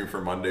asking me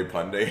for Monday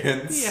Punday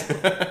hints,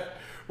 Yeah.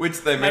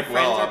 which they My make friends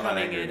well. are I'm not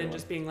coming angry in and anymore.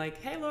 just being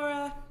like, "Hey,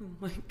 Laura," I'm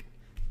like,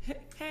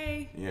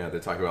 "Hey." Yeah, they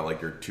talk about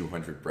like your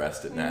 200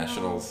 breast at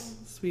nationals.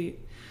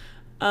 Sweet.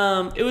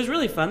 It was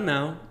really fun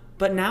though.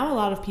 But now a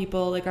lot of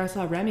people, like I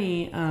saw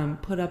Remy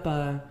put up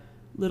a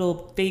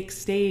little fake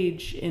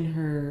stage in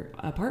her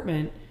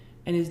apartment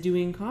and is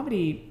doing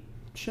comedy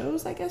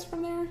shows, I guess,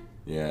 from there.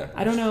 Yeah.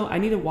 I don't know. I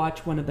need to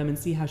watch one of them and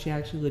see how she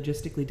actually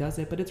logistically does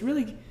it. But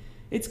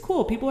it's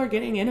cool. People are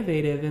getting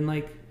innovative and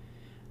like,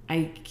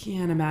 I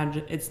can't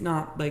imagine. It's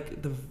not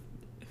like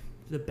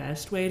the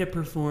best way to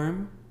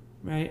perform,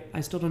 right?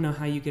 I still don't know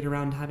how you get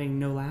around having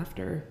no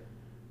laughter.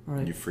 Or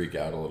like, You freak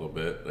out a little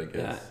bit, I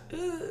guess.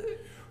 yeah.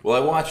 Well,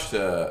 I watched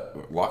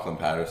Lachlan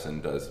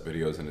Patterson does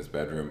videos in his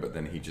bedroom, but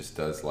then he just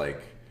does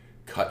like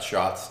cut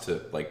shots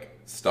to like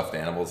stuffed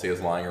animals he has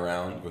lying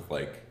around with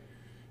like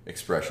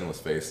expressionless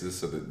faces.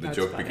 So the That's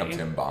joke funny. becomes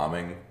him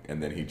bombing,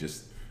 and then he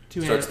just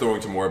To starts an-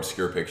 throwing to more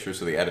obscure pictures.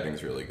 So the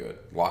editing's really good.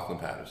 Lachlan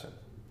Patterson.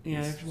 Yeah,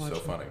 I He's have to watch so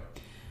him. funny.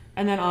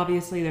 And then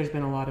obviously there's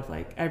been a lot of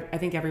like, I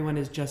think everyone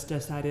has just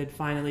decided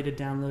finally to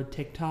download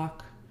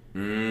TikTok,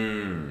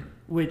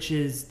 which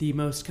is the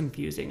most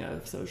confusing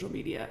of social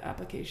media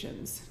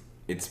applications.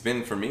 It's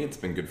been, for me, it's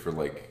been good for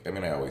like, I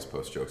mean, I always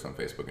post jokes on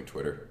Facebook and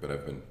Twitter, but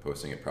I've been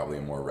posting at probably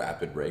a more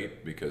rapid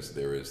rate because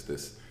there is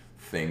this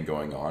thing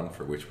going on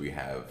for which we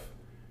have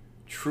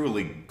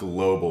truly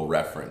global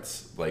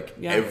reference. Like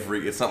Yeah.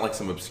 it's not like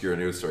some obscure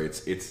news story.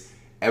 It's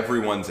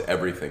everyone's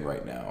everything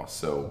right now.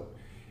 So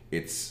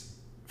it's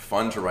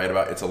fun to write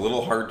about. It's a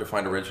little hard to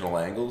find original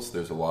angles.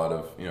 There's a lot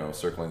of,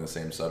 circling the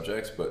same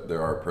subjects, but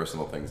there are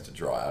personal things to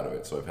draw out of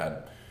it. So I've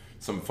had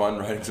some fun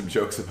writing some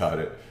jokes about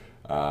it.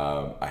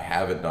 I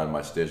haven't done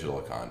much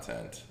digital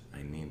content.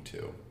 I need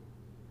to.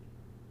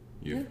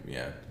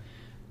 Yeah.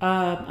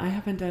 I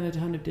haven't done a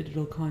ton of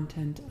digital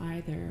content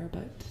either,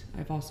 but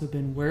I've also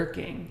been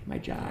working my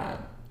job.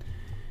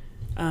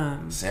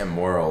 Sam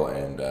Morrill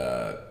and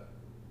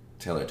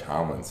Taylor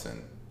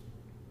Tomlinson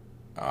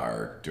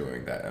are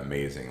doing that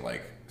amazing,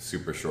 like,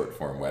 super short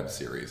form web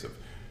series of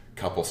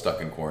couple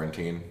stuck in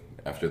quarantine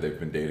after they've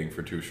been dating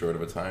for too short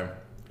of a time.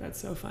 That's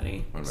so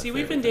funny. One of my See,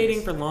 we've favorite been dating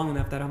things. for long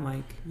enough that I'm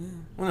like,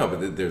 Well, no,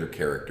 but there are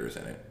characters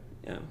in it.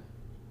 yeah,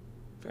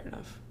 fair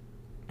enough.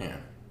 Yeah.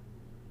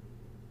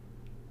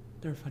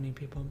 They're funny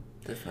people.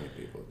 They're funny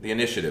people. The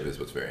initiative is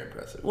what's very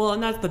impressive. Well,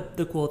 and that's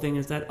the cool thing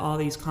is that all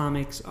these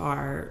comics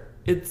are.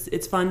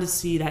 It's fun to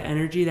see that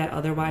energy that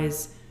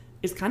otherwise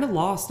is kind of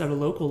lost at a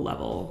local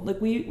level.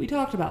 Like we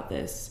talked about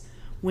this.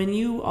 When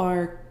you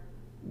are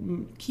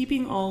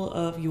keeping all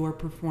of your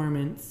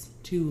performance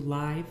to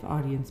live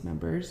audience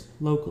members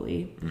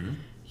locally,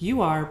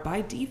 you are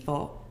by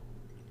default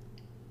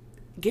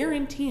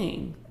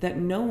guaranteeing that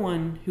no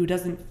one who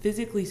doesn't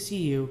physically see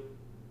you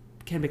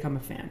can become a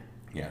fan.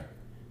 Yeah.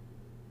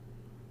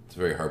 It's a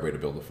very hard way to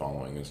build a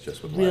following. It's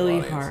just with Really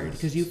live audiences. hard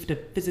because you have to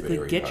physically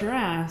Very get hard. your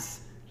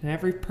ass to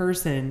every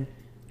person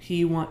who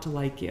you want to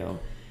like you.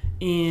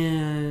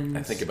 And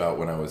I think about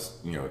when I was,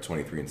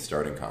 23 and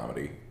starting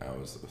comedy. I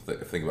was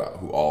thinking about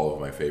who all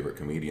of my favorite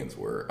comedians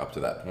were up to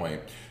that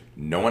point.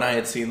 No one I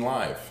had seen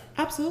live.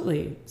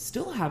 absolutely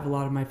still have a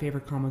lot of my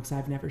favorite comics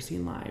I've never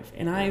seen live,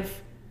 and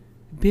I've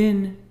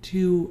been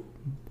to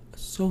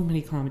so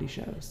many comedy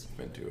shows.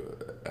 Been to,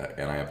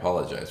 and I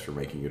apologize for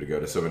making you to go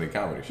to so many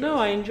comedy shows. No,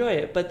 I enjoy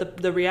it,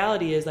 but the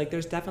reality is, like,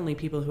 there's definitely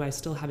people who I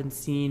still haven't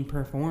seen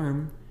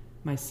perform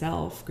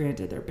myself.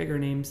 Granted, they're bigger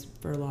names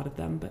for a lot of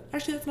them, but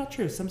actually that's not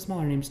true. Some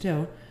smaller names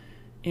too,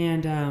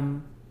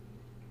 and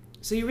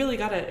so you really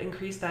got to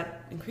increase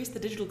the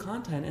digital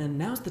content, and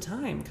now's the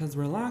time because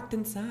we're locked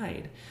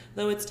inside.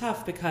 Though it's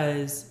tough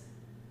because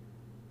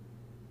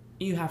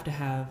you have to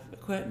have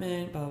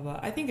equipment, blah, blah, blah.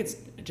 I think it's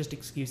just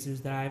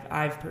excuses that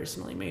I've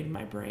personally made in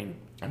my brain.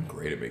 I'm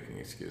great at making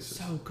excuses.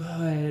 So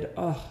good.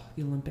 Oh,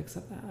 the Olympics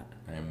of that.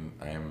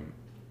 I am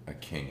a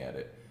king at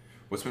it.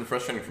 What's been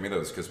frustrating for me,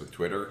 though, is because with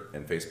Twitter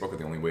and Facebook are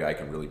the only way I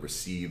can really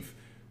receive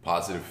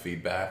positive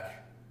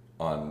feedback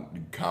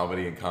on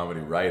comedy and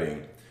comedy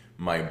writing,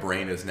 my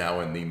brain is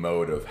now in the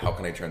mode of how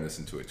can I turn this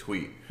into a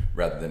tweet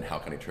rather than how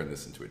can I turn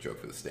this into a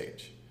joke for the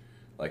stage.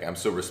 Like, I'm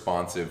so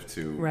responsive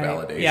to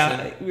validation.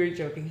 Yeah, we were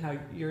joking how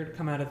you're to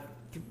come out of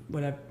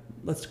whatever,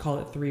 let's call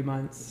it 3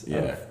 months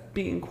of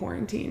being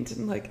quarantined,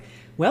 and like,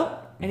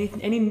 well, any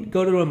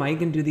go to a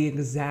mic and do the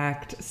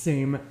exact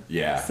same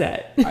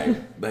set.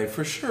 I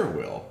for sure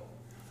will.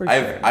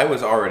 I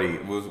was already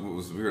it was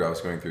weird. I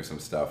was going through some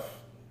stuff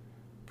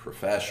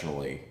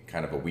professionally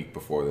kind of a week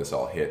before this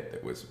all hit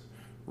that was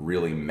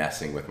really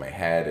messing with my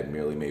head and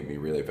really made me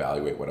really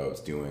evaluate what I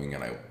was doing,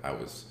 and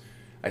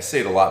I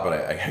say it a lot, but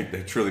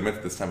I truly meant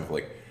it this time of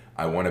like,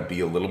 I want to be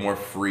a little more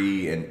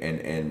free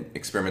and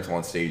experimental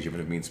on stage,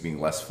 even if it means being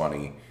less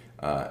funny,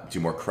 do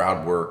more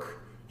crowd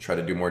work, try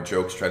to do more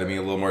jokes, try to be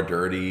a little more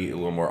dirty, a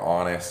little more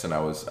honest, and I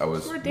was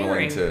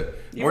willing to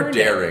more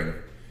daring,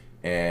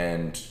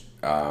 and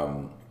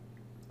now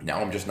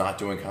I'm just not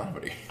doing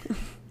comedy.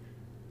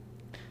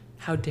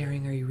 How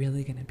daring are you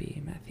really going to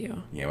be,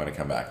 Matthew? Yeah, when I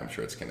come back, I'm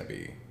sure it's going to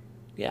be.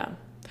 Yeah.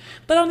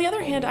 But on the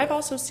other hand, I've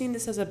also seen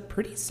this as a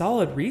pretty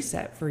solid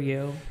reset for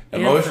you.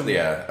 Emotionally,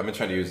 yeah. I've been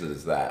trying to use it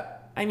as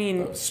that. I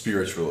mean,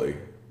 spiritually.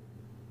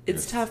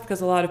 It's tough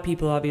because a lot of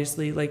people,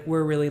 obviously, like,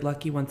 we're really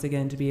lucky once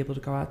again to be able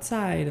to go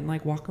outside and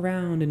like walk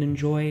around and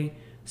enjoy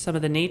some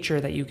of the nature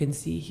that you can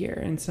see here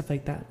and stuff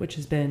like that, which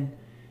has been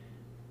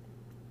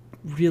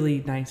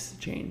really nice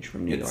change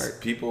from New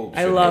York.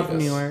 I love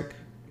New York.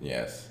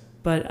 Yes.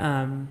 But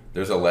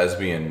there's a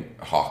lesbian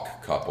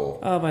hawk couple.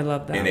 Oh, I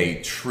love that. In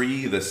a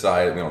tree the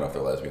size, we don't know if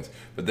they're lesbians,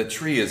 but the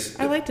tree is.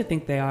 I like to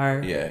think they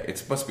are. Yeah,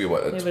 it must be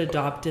what. They have an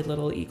adopted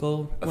little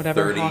eagle,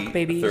 whatever, hawk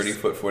babies.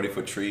 30-foot,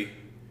 40-foot tree.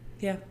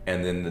 Yeah.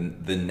 And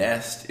then the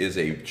nest is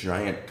a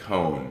giant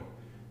cone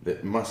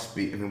that must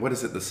be. I mean, what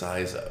is it the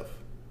size of?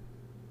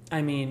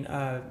 I mean,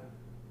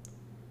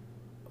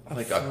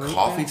 like a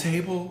coffee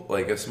table,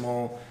 like a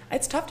small.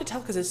 It's tough to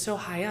tell because it's so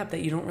high up that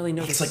you don't really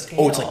know the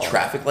scale. Oh, it's like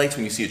traffic lights.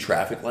 When you see a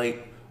traffic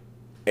light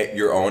at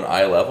your own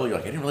eye level, you're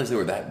like, I didn't realize they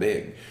were that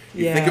big.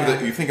 You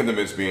think of them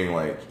as being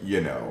like,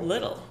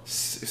 little,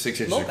 6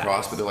 inches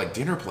across, but they're like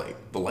dinner plate.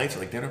 The lights are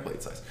like dinner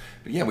plate size.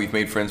 But yeah, we've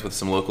made friends with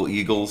some local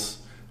Eagles.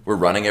 We're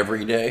running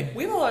every day.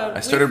 I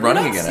started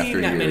running again after years.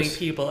 We've not seen that many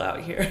people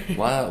out here. A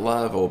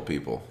lot of old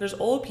people. There's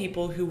old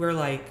people who were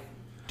like,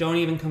 don't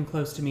even come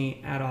close to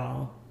me at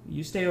all.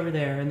 You stay over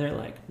there, and they're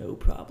like, no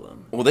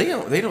problem. Well, they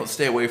don't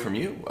stay away from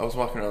you. I was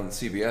walking around the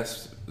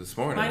CVS this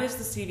morning. Minus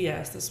the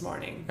CVS this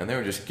morning. And they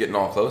were just getting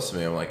all close to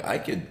me. I'm like, I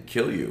could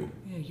kill you.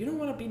 Yeah, you don't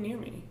want to be near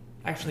me.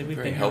 Actually, we've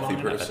been here long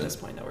enough at this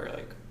point that we're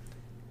like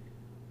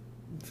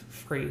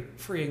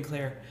free and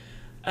clear.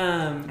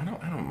 I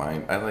don't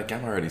mind.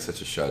 I'm already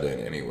such a shut-in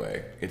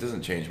anyway. It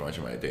doesn't change much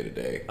of my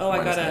day-to-day. Oh,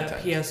 I got a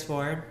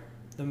PS4.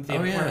 The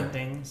important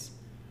things.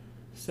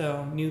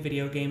 So, new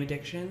video game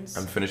addictions.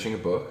 I'm finishing a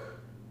book.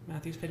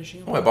 Matthew's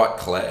finishing a book. I bought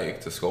clay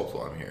to sculpt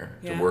while I'm here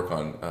to work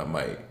on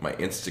my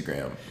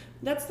Instagram.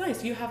 That's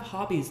nice. You have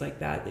hobbies like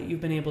that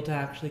you've been able to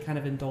actually kind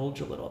of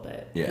indulge a little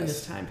bit in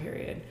this time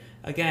period.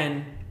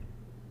 Again,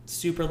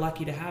 super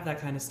lucky to have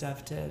that kind of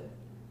stuff to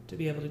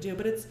be able to do.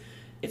 But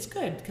it's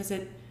good because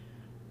it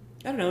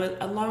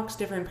unlocks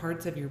different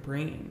parts of your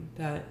brain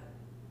that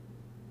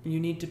you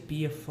need to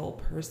be a full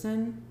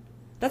person.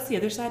 That's the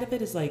other side of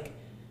it is like,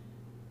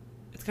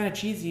 it's kind of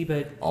cheesy,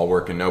 but... all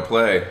work and no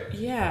play.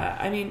 Yeah,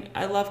 I mean,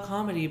 I love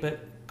comedy, but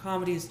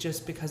comedy is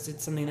just because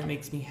it's something that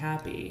makes me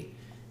happy.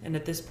 And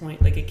at this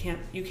point, like,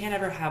 you can't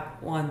ever have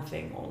one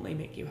thing only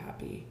make you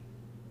happy.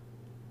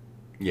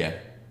 Yeah.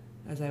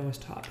 As I was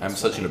taught. I'm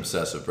such an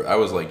obsessive person. I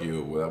was like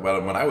you.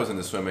 When I was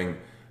into swimming,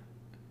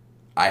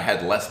 I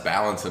had less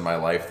balance in my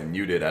life than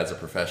you did as a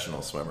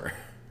professional swimmer.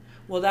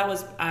 Well,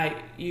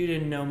 you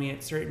didn't know me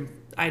at certain...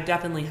 I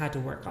definitely had to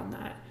work on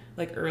that.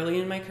 Like, early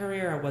in my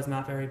career, I was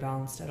not very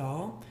balanced at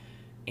all.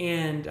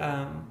 And,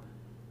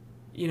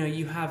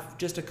 you have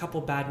just a couple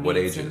bad meets. What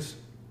ages?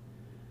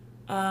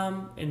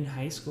 In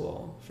high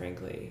school,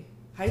 frankly.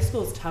 High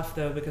school is tough,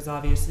 though, because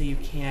obviously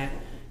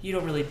you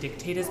don't really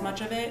dictate as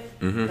much of it.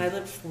 Mm-hmm. And I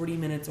lived 40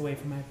 minutes away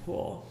from my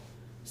pool.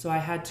 So I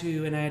had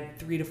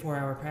 3 to 4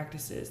 hour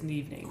practices in the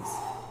evenings.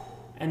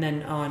 And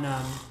then on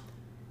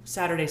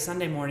Saturday,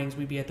 Sunday mornings,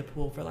 we'd be at the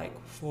pool for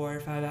like 4 or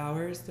 5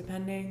 hours,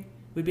 depending.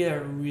 We'd be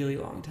there a really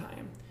long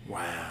time.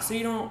 Wow. So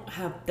you don't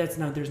have, there's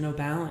no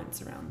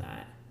balance around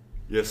that.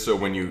 Yeah, so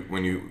when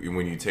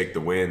you take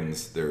the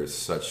wins, there's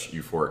such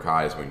euphoric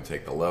highs. When you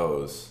take the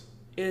lows,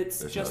 It's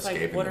there's just no like,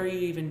 escaping what it. are you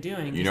even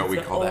doing? You know what we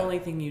it's call the that? only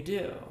thing you do. You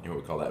know what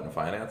we call that in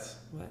finance?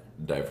 What?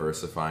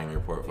 Diversifying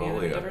your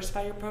portfolio. Yeah,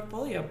 diversify your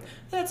portfolio.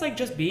 That's like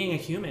just being a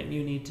human.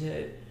 You need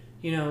to,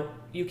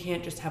 you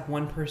can't just have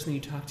one person you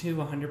talk to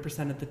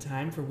 100% of the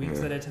time for weeks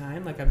at a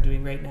time, like I'm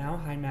doing right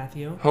now. Hi,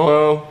 Matthew.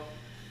 Hello.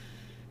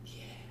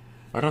 Yeah.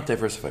 I don't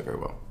diversify very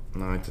well.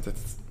 No,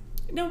 that's.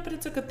 No, but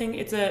it's a good thing.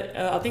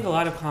 I think a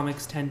lot of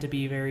comics tend to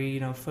be very,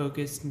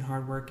 focused and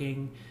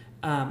hardworking,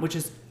 which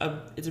is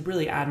it's a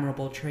really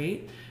admirable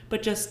trait.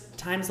 But just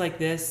times like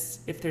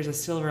this, if there's a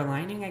silver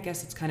lining, I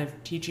guess it's kind of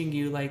teaching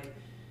you like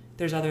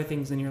there's other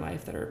things in your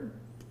life that are,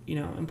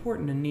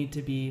 important and need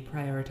to be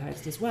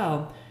prioritized as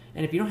well.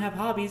 And if you don't have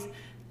hobbies,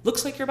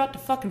 looks like you're about to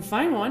fucking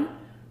find one.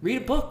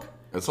 Read a book.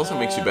 It also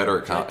makes you better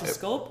at try to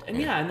sculpt, and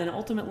and then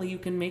ultimately you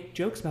can make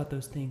jokes about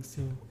those things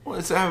too. Well,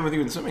 it's happened with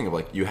you in swimming.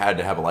 Like you had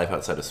to have a life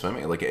outside of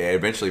swimming. Like it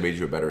eventually made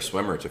you a better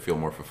swimmer to feel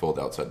more fulfilled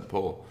outside the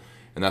pool.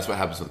 And that's what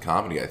happens with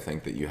comedy. I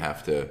think that you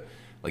have to,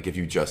 like, if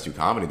you just do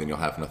comedy, then you'll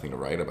have nothing to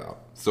write about.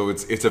 So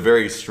it's a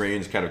very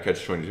strange kind of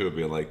catch-22 of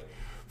being like,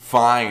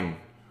 fine,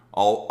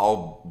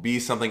 I'll be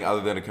something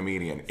other than a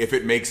comedian if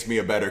it makes me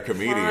a better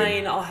comedian.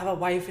 Fine, I'll have a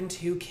wife and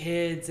 2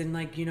 kids and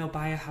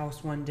buy a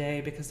house one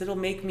day because it'll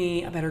make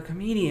me a better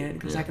comedian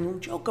because I can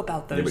joke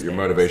about those. Yeah, but your things.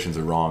 motivations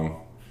are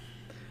wrong.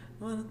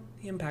 Well,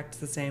 the impact's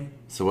the same.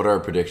 So what are our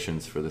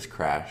predictions for this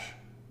crash?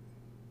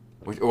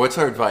 What's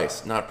our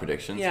advice? Not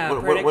predictions. Yeah,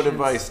 What predictions.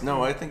 advice?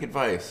 No, I think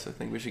advice. I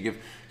think we should give,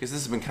 because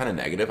this has been kind of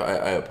negative.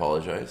 I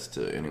apologize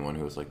to anyone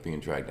who was like being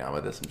dragged down by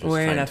this. I'm just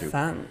We're in a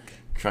funk.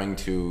 trying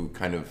to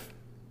kind of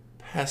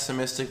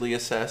pessimistically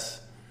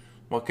assess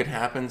what could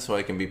happen so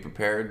I can be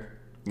prepared.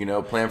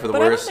 Plan for the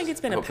But worst. I don't think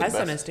it's been a hope for the best.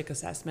 pessimistic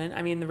assessment.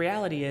 I mean, the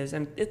reality is,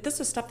 and this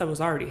is stuff that was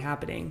already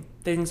happening.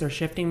 Things are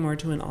shifting more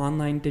to an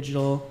online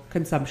digital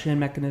consumption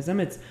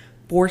mechanism. It's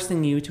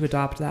forcing you to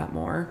adopt that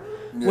more.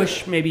 Yeah.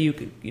 Wish maybe you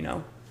could,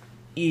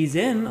 ease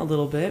in a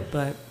little bit,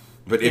 but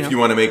if you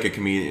want to make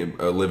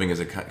a living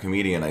as a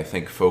comedian, I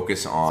think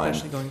focus on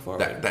especially going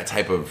forward. that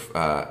type of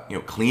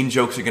clean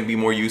jokes are going to be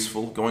more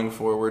useful going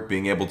forward.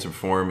 Being able to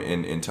perform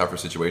in tougher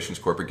situations,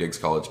 corporate gigs,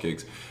 college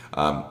gigs,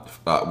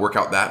 work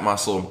out that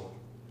muscle.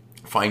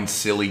 Find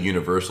silly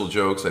universal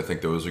jokes. I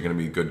think those are going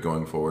to be good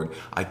going forward.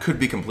 I could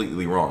be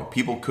completely wrong.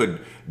 People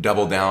could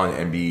double down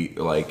and be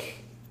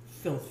like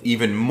filthy.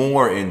 even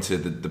more into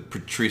the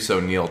Patrice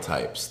O'Neill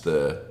types.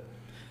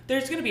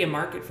 There's going to be a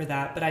market for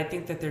that, but I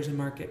think that there's a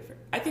market for...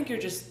 I think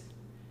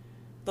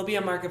there'll be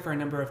a market for a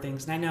number of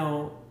things. And I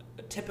know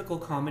typical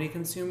comedy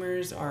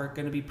consumers are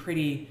going to be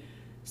pretty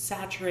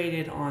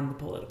saturated on the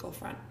political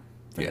front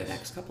for the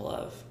next couple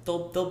of...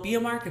 There'll be a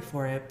market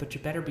for it, but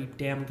you better be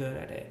damn good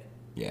at it.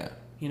 Yeah.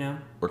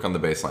 Work on the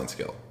baseline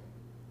skill.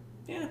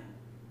 Yeah.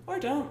 Or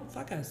don't.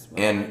 Fuck us.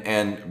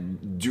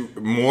 And do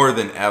more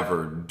than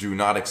ever, do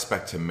not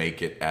expect to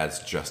make it as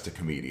just a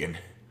comedian.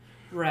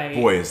 Right.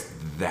 Boy, is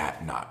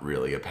that not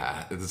really a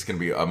path. It's going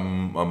to be a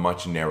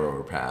much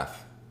narrower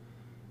path.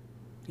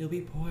 You'll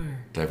be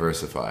poor.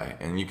 Diversify.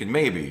 And you can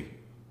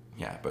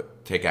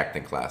but take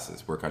acting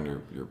classes. Work on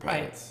your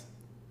pilots.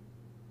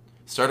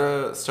 Right. Start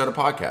a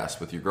podcast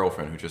with your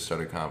girlfriend who just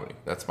started comedy.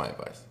 That's my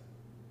advice.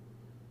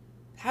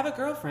 Have a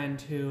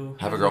girlfriend who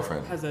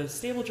has a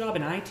stable job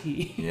in IT.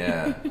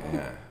 Yeah.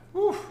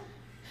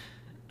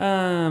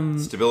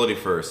 Stability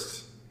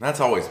first. That's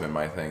always been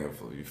my thing.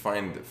 If you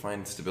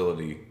find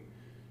stability,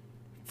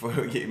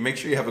 make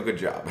sure you have a good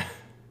job.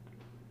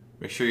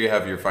 Make sure you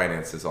have your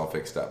finances all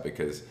fixed up,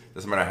 because it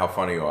doesn't matter how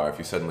funny you are if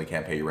you suddenly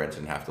can't pay your rent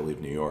and have to leave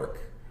New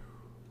York.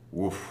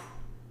 Woof.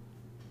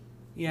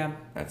 Yeah.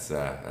 That's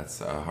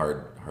a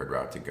hard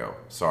route to go.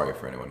 Sorry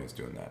for anyone who's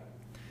doing that.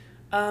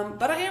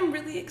 But I am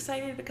really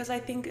excited because I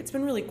think it's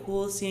been really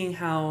cool seeing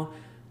how,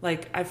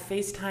 I've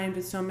FaceTimed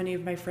with so many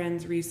of my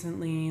friends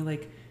recently.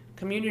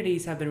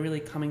 Communities have been really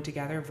coming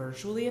together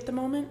virtually at the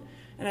moment.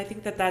 And I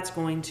think that that's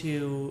going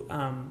to...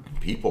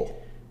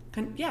 people.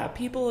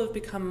 People have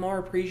become more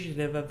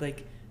appreciative of,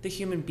 the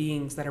human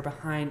beings that are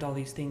behind all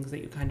these things that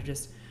you kind of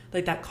just...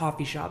 that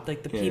coffee shop, the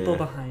people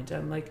behind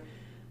them.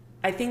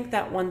 I think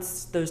that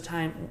once those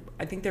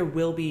I think there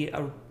will be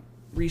a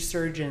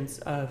resurgence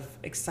of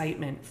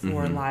excitement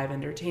for live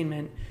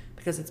entertainment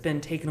because it's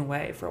been taken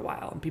away for a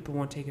while and people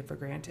won't take it for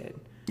granted.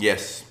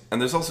 Yes.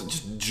 And there's also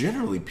just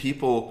generally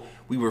people,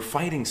 we were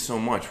fighting so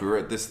much. We were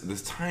at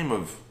this time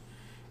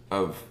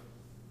of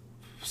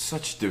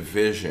such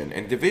division,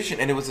 and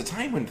it was a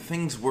time when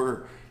things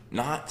were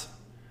not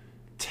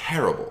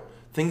terrible.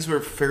 Things were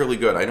fairly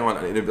good. I know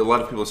a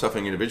lot of people are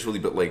suffering individually,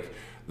 but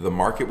the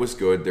market was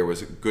good. There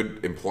was a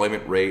good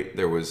employment rate.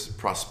 There was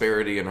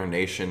prosperity in our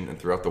nation and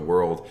throughout the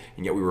world.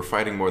 And yet we were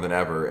fighting more than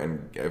ever.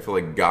 And I feel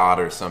like God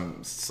or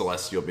some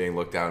celestial being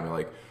looked down and be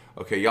like,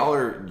 okay, y'all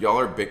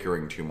are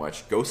bickering too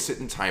much. Go sit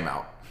in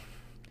timeout.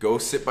 Go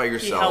sit by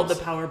yourselves. He held the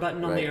power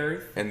button on the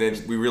earth. And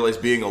then we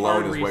realized being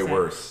alone is way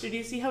worse. Did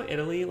you see how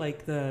Italy,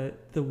 the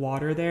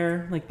water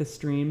there, the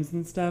streams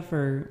and stuff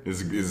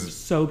is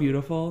so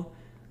beautiful?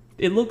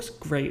 it looks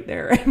great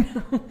there right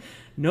now.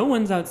 No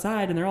one's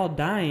outside and they're all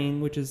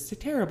dying, which is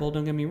terrible,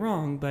 don't get me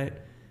wrong,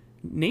 but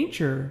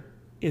nature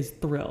is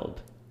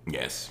thrilled.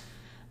 Yes.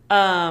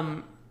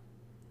 Um,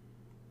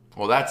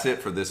 Well, that's it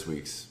for this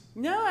week's.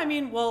 no, I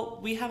mean, well,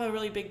 we have a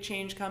really big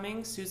change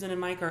coming. Susan and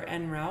Mike are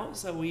en route,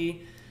 so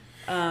we...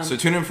 So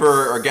tune in for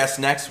our guest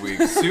next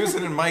week,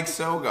 Susan and Mike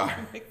Sogar.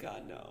 Oh my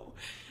God, no.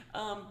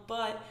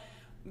 But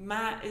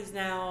Matt is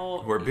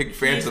now... We're big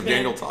fans of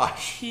Daniel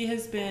Tosh. He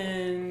has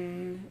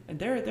been...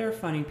 They're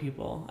funny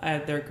people.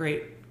 They're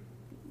great.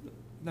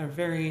 They're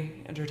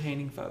very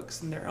entertaining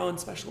folks in their own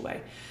special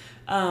way.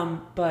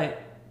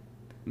 But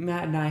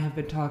Matt and I have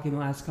been talking the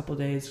last couple of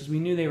days because we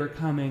knew they were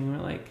coming.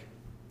 We're like,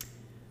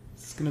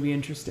 this is going to be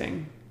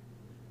interesting.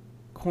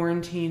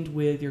 Quarantined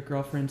with your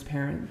girlfriend's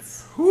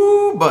parents.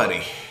 Whoo,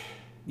 buddy.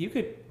 You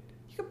could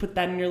put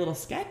that in your little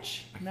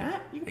sketch,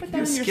 Matt. You could put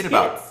that in your skit skits.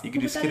 about. You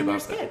could could do put that skit in your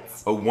about that.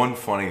 skits. Oh, one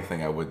funny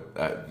thing I would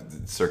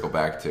circle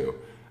back to.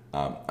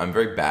 I'm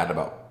very bad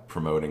about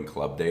promoting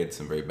club dates.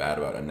 I'm very bad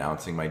about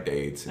announcing my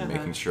dates and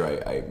making sure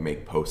I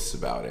make posts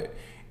about it.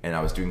 And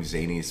I was doing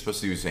Zanies,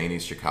 supposed to do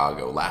Zanies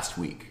Chicago last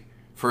week.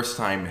 First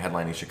time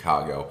headlining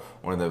Chicago,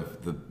 one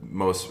of the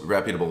most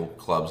reputable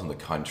clubs in the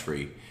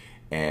country.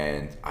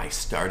 And I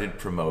started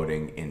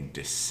promoting in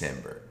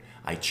December.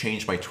 I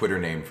changed my Twitter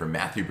name from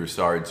Matthew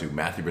Broussard to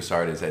Matthew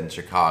Broussard is in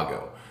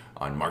Chicago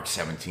on March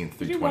 17th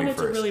through 21st. You wanted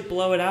to really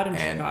blow it out in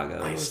and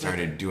Chicago. I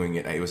started doing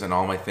it. It was on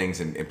all my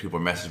things, and people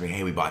were messaging me,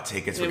 hey, we bought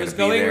tickets. We're It going was to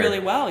be there. going really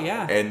well,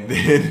 yeah. And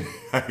then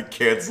I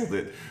canceled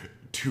it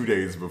 2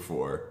 days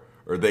before.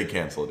 Or they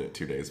canceled it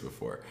 2 days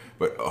before.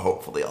 But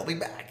hopefully I'll be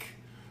back.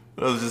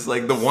 But I was just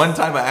like, the one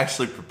time I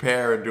actually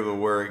prepare and do the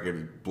work,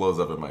 it blows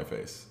up in my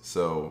face.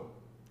 So,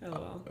 Oh,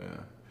 well. yeah.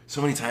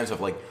 So many times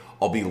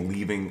I'll be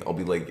leaving,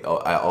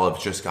 I'll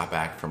have just got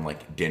back from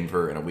like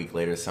Denver, and a week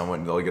later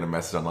they'll get a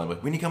message online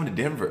like, when are you coming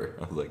to Denver?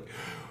 I was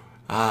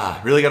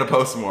like, really got to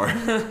post more.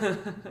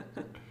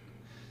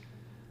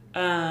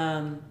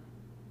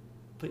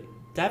 But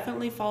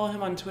definitely follow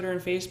him on Twitter and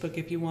Facebook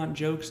if you want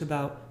jokes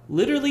about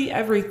literally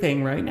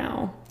everything right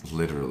now.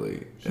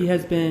 Literally. He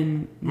has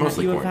been...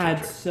 Mostly you have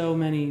had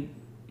quarantine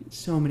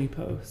so many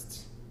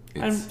posts.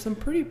 And It's- some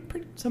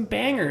some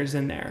bangers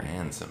in there.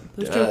 And some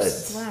Those duds.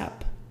 jokes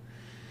slap.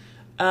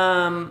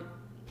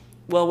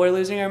 Well, we're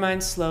losing our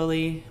minds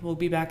slowly. We'll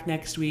be back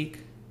next week.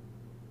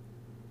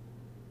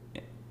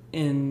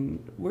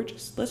 And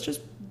let's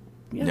just...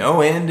 Yeah.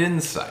 No end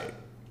in sight.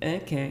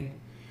 Okay.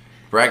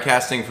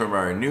 Broadcasting from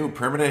our new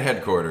permanent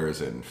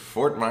headquarters in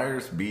Fort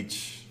Myers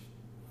Beach,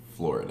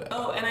 Florida.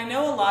 Oh, and I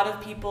know a lot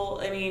of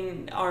people,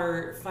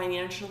 are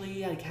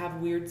financially, have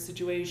weird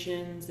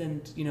situations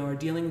and, are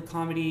dealing with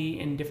comedy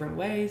in different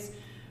ways.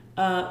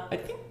 I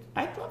think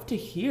I'd love to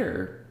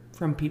hear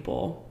from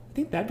people. I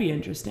think that'd be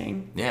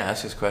interesting. Yeah,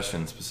 ask us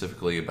questions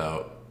specifically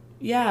about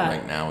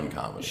right now in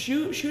comedy.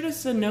 Shoot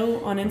us a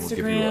note on We'll give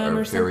you Instagram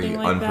our or very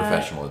something like that.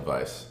 unprofessional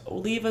advice.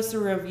 Leave us a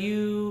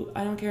review.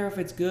 I don't care if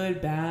it's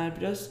good, bad,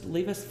 but just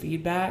leave us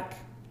feedback.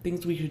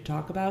 Things we should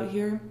talk about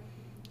here.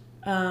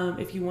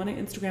 If you want to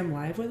Instagram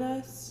live with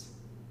us,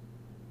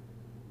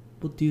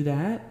 we'll do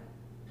that.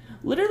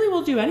 Literally,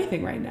 we'll do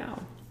anything right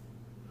now.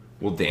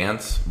 We'll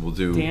dance. We'll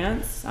do...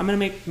 Dance. I'm going to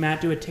make Matt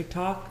do a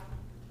TikTok.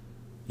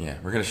 Yeah,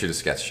 we're going to shoot a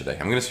sketch today.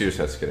 I'm going to shoot a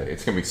sketch today.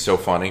 It's going to be so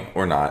funny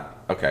or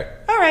not. Okay.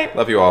 All right.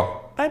 Love you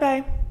all.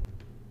 Bye-bye.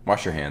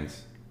 Wash your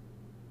hands.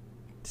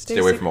 Stay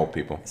away from old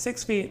people.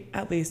 6 feet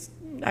at least.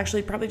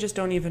 Actually, probably just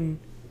don't even...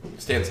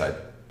 Stay inside.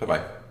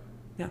 Bye-bye.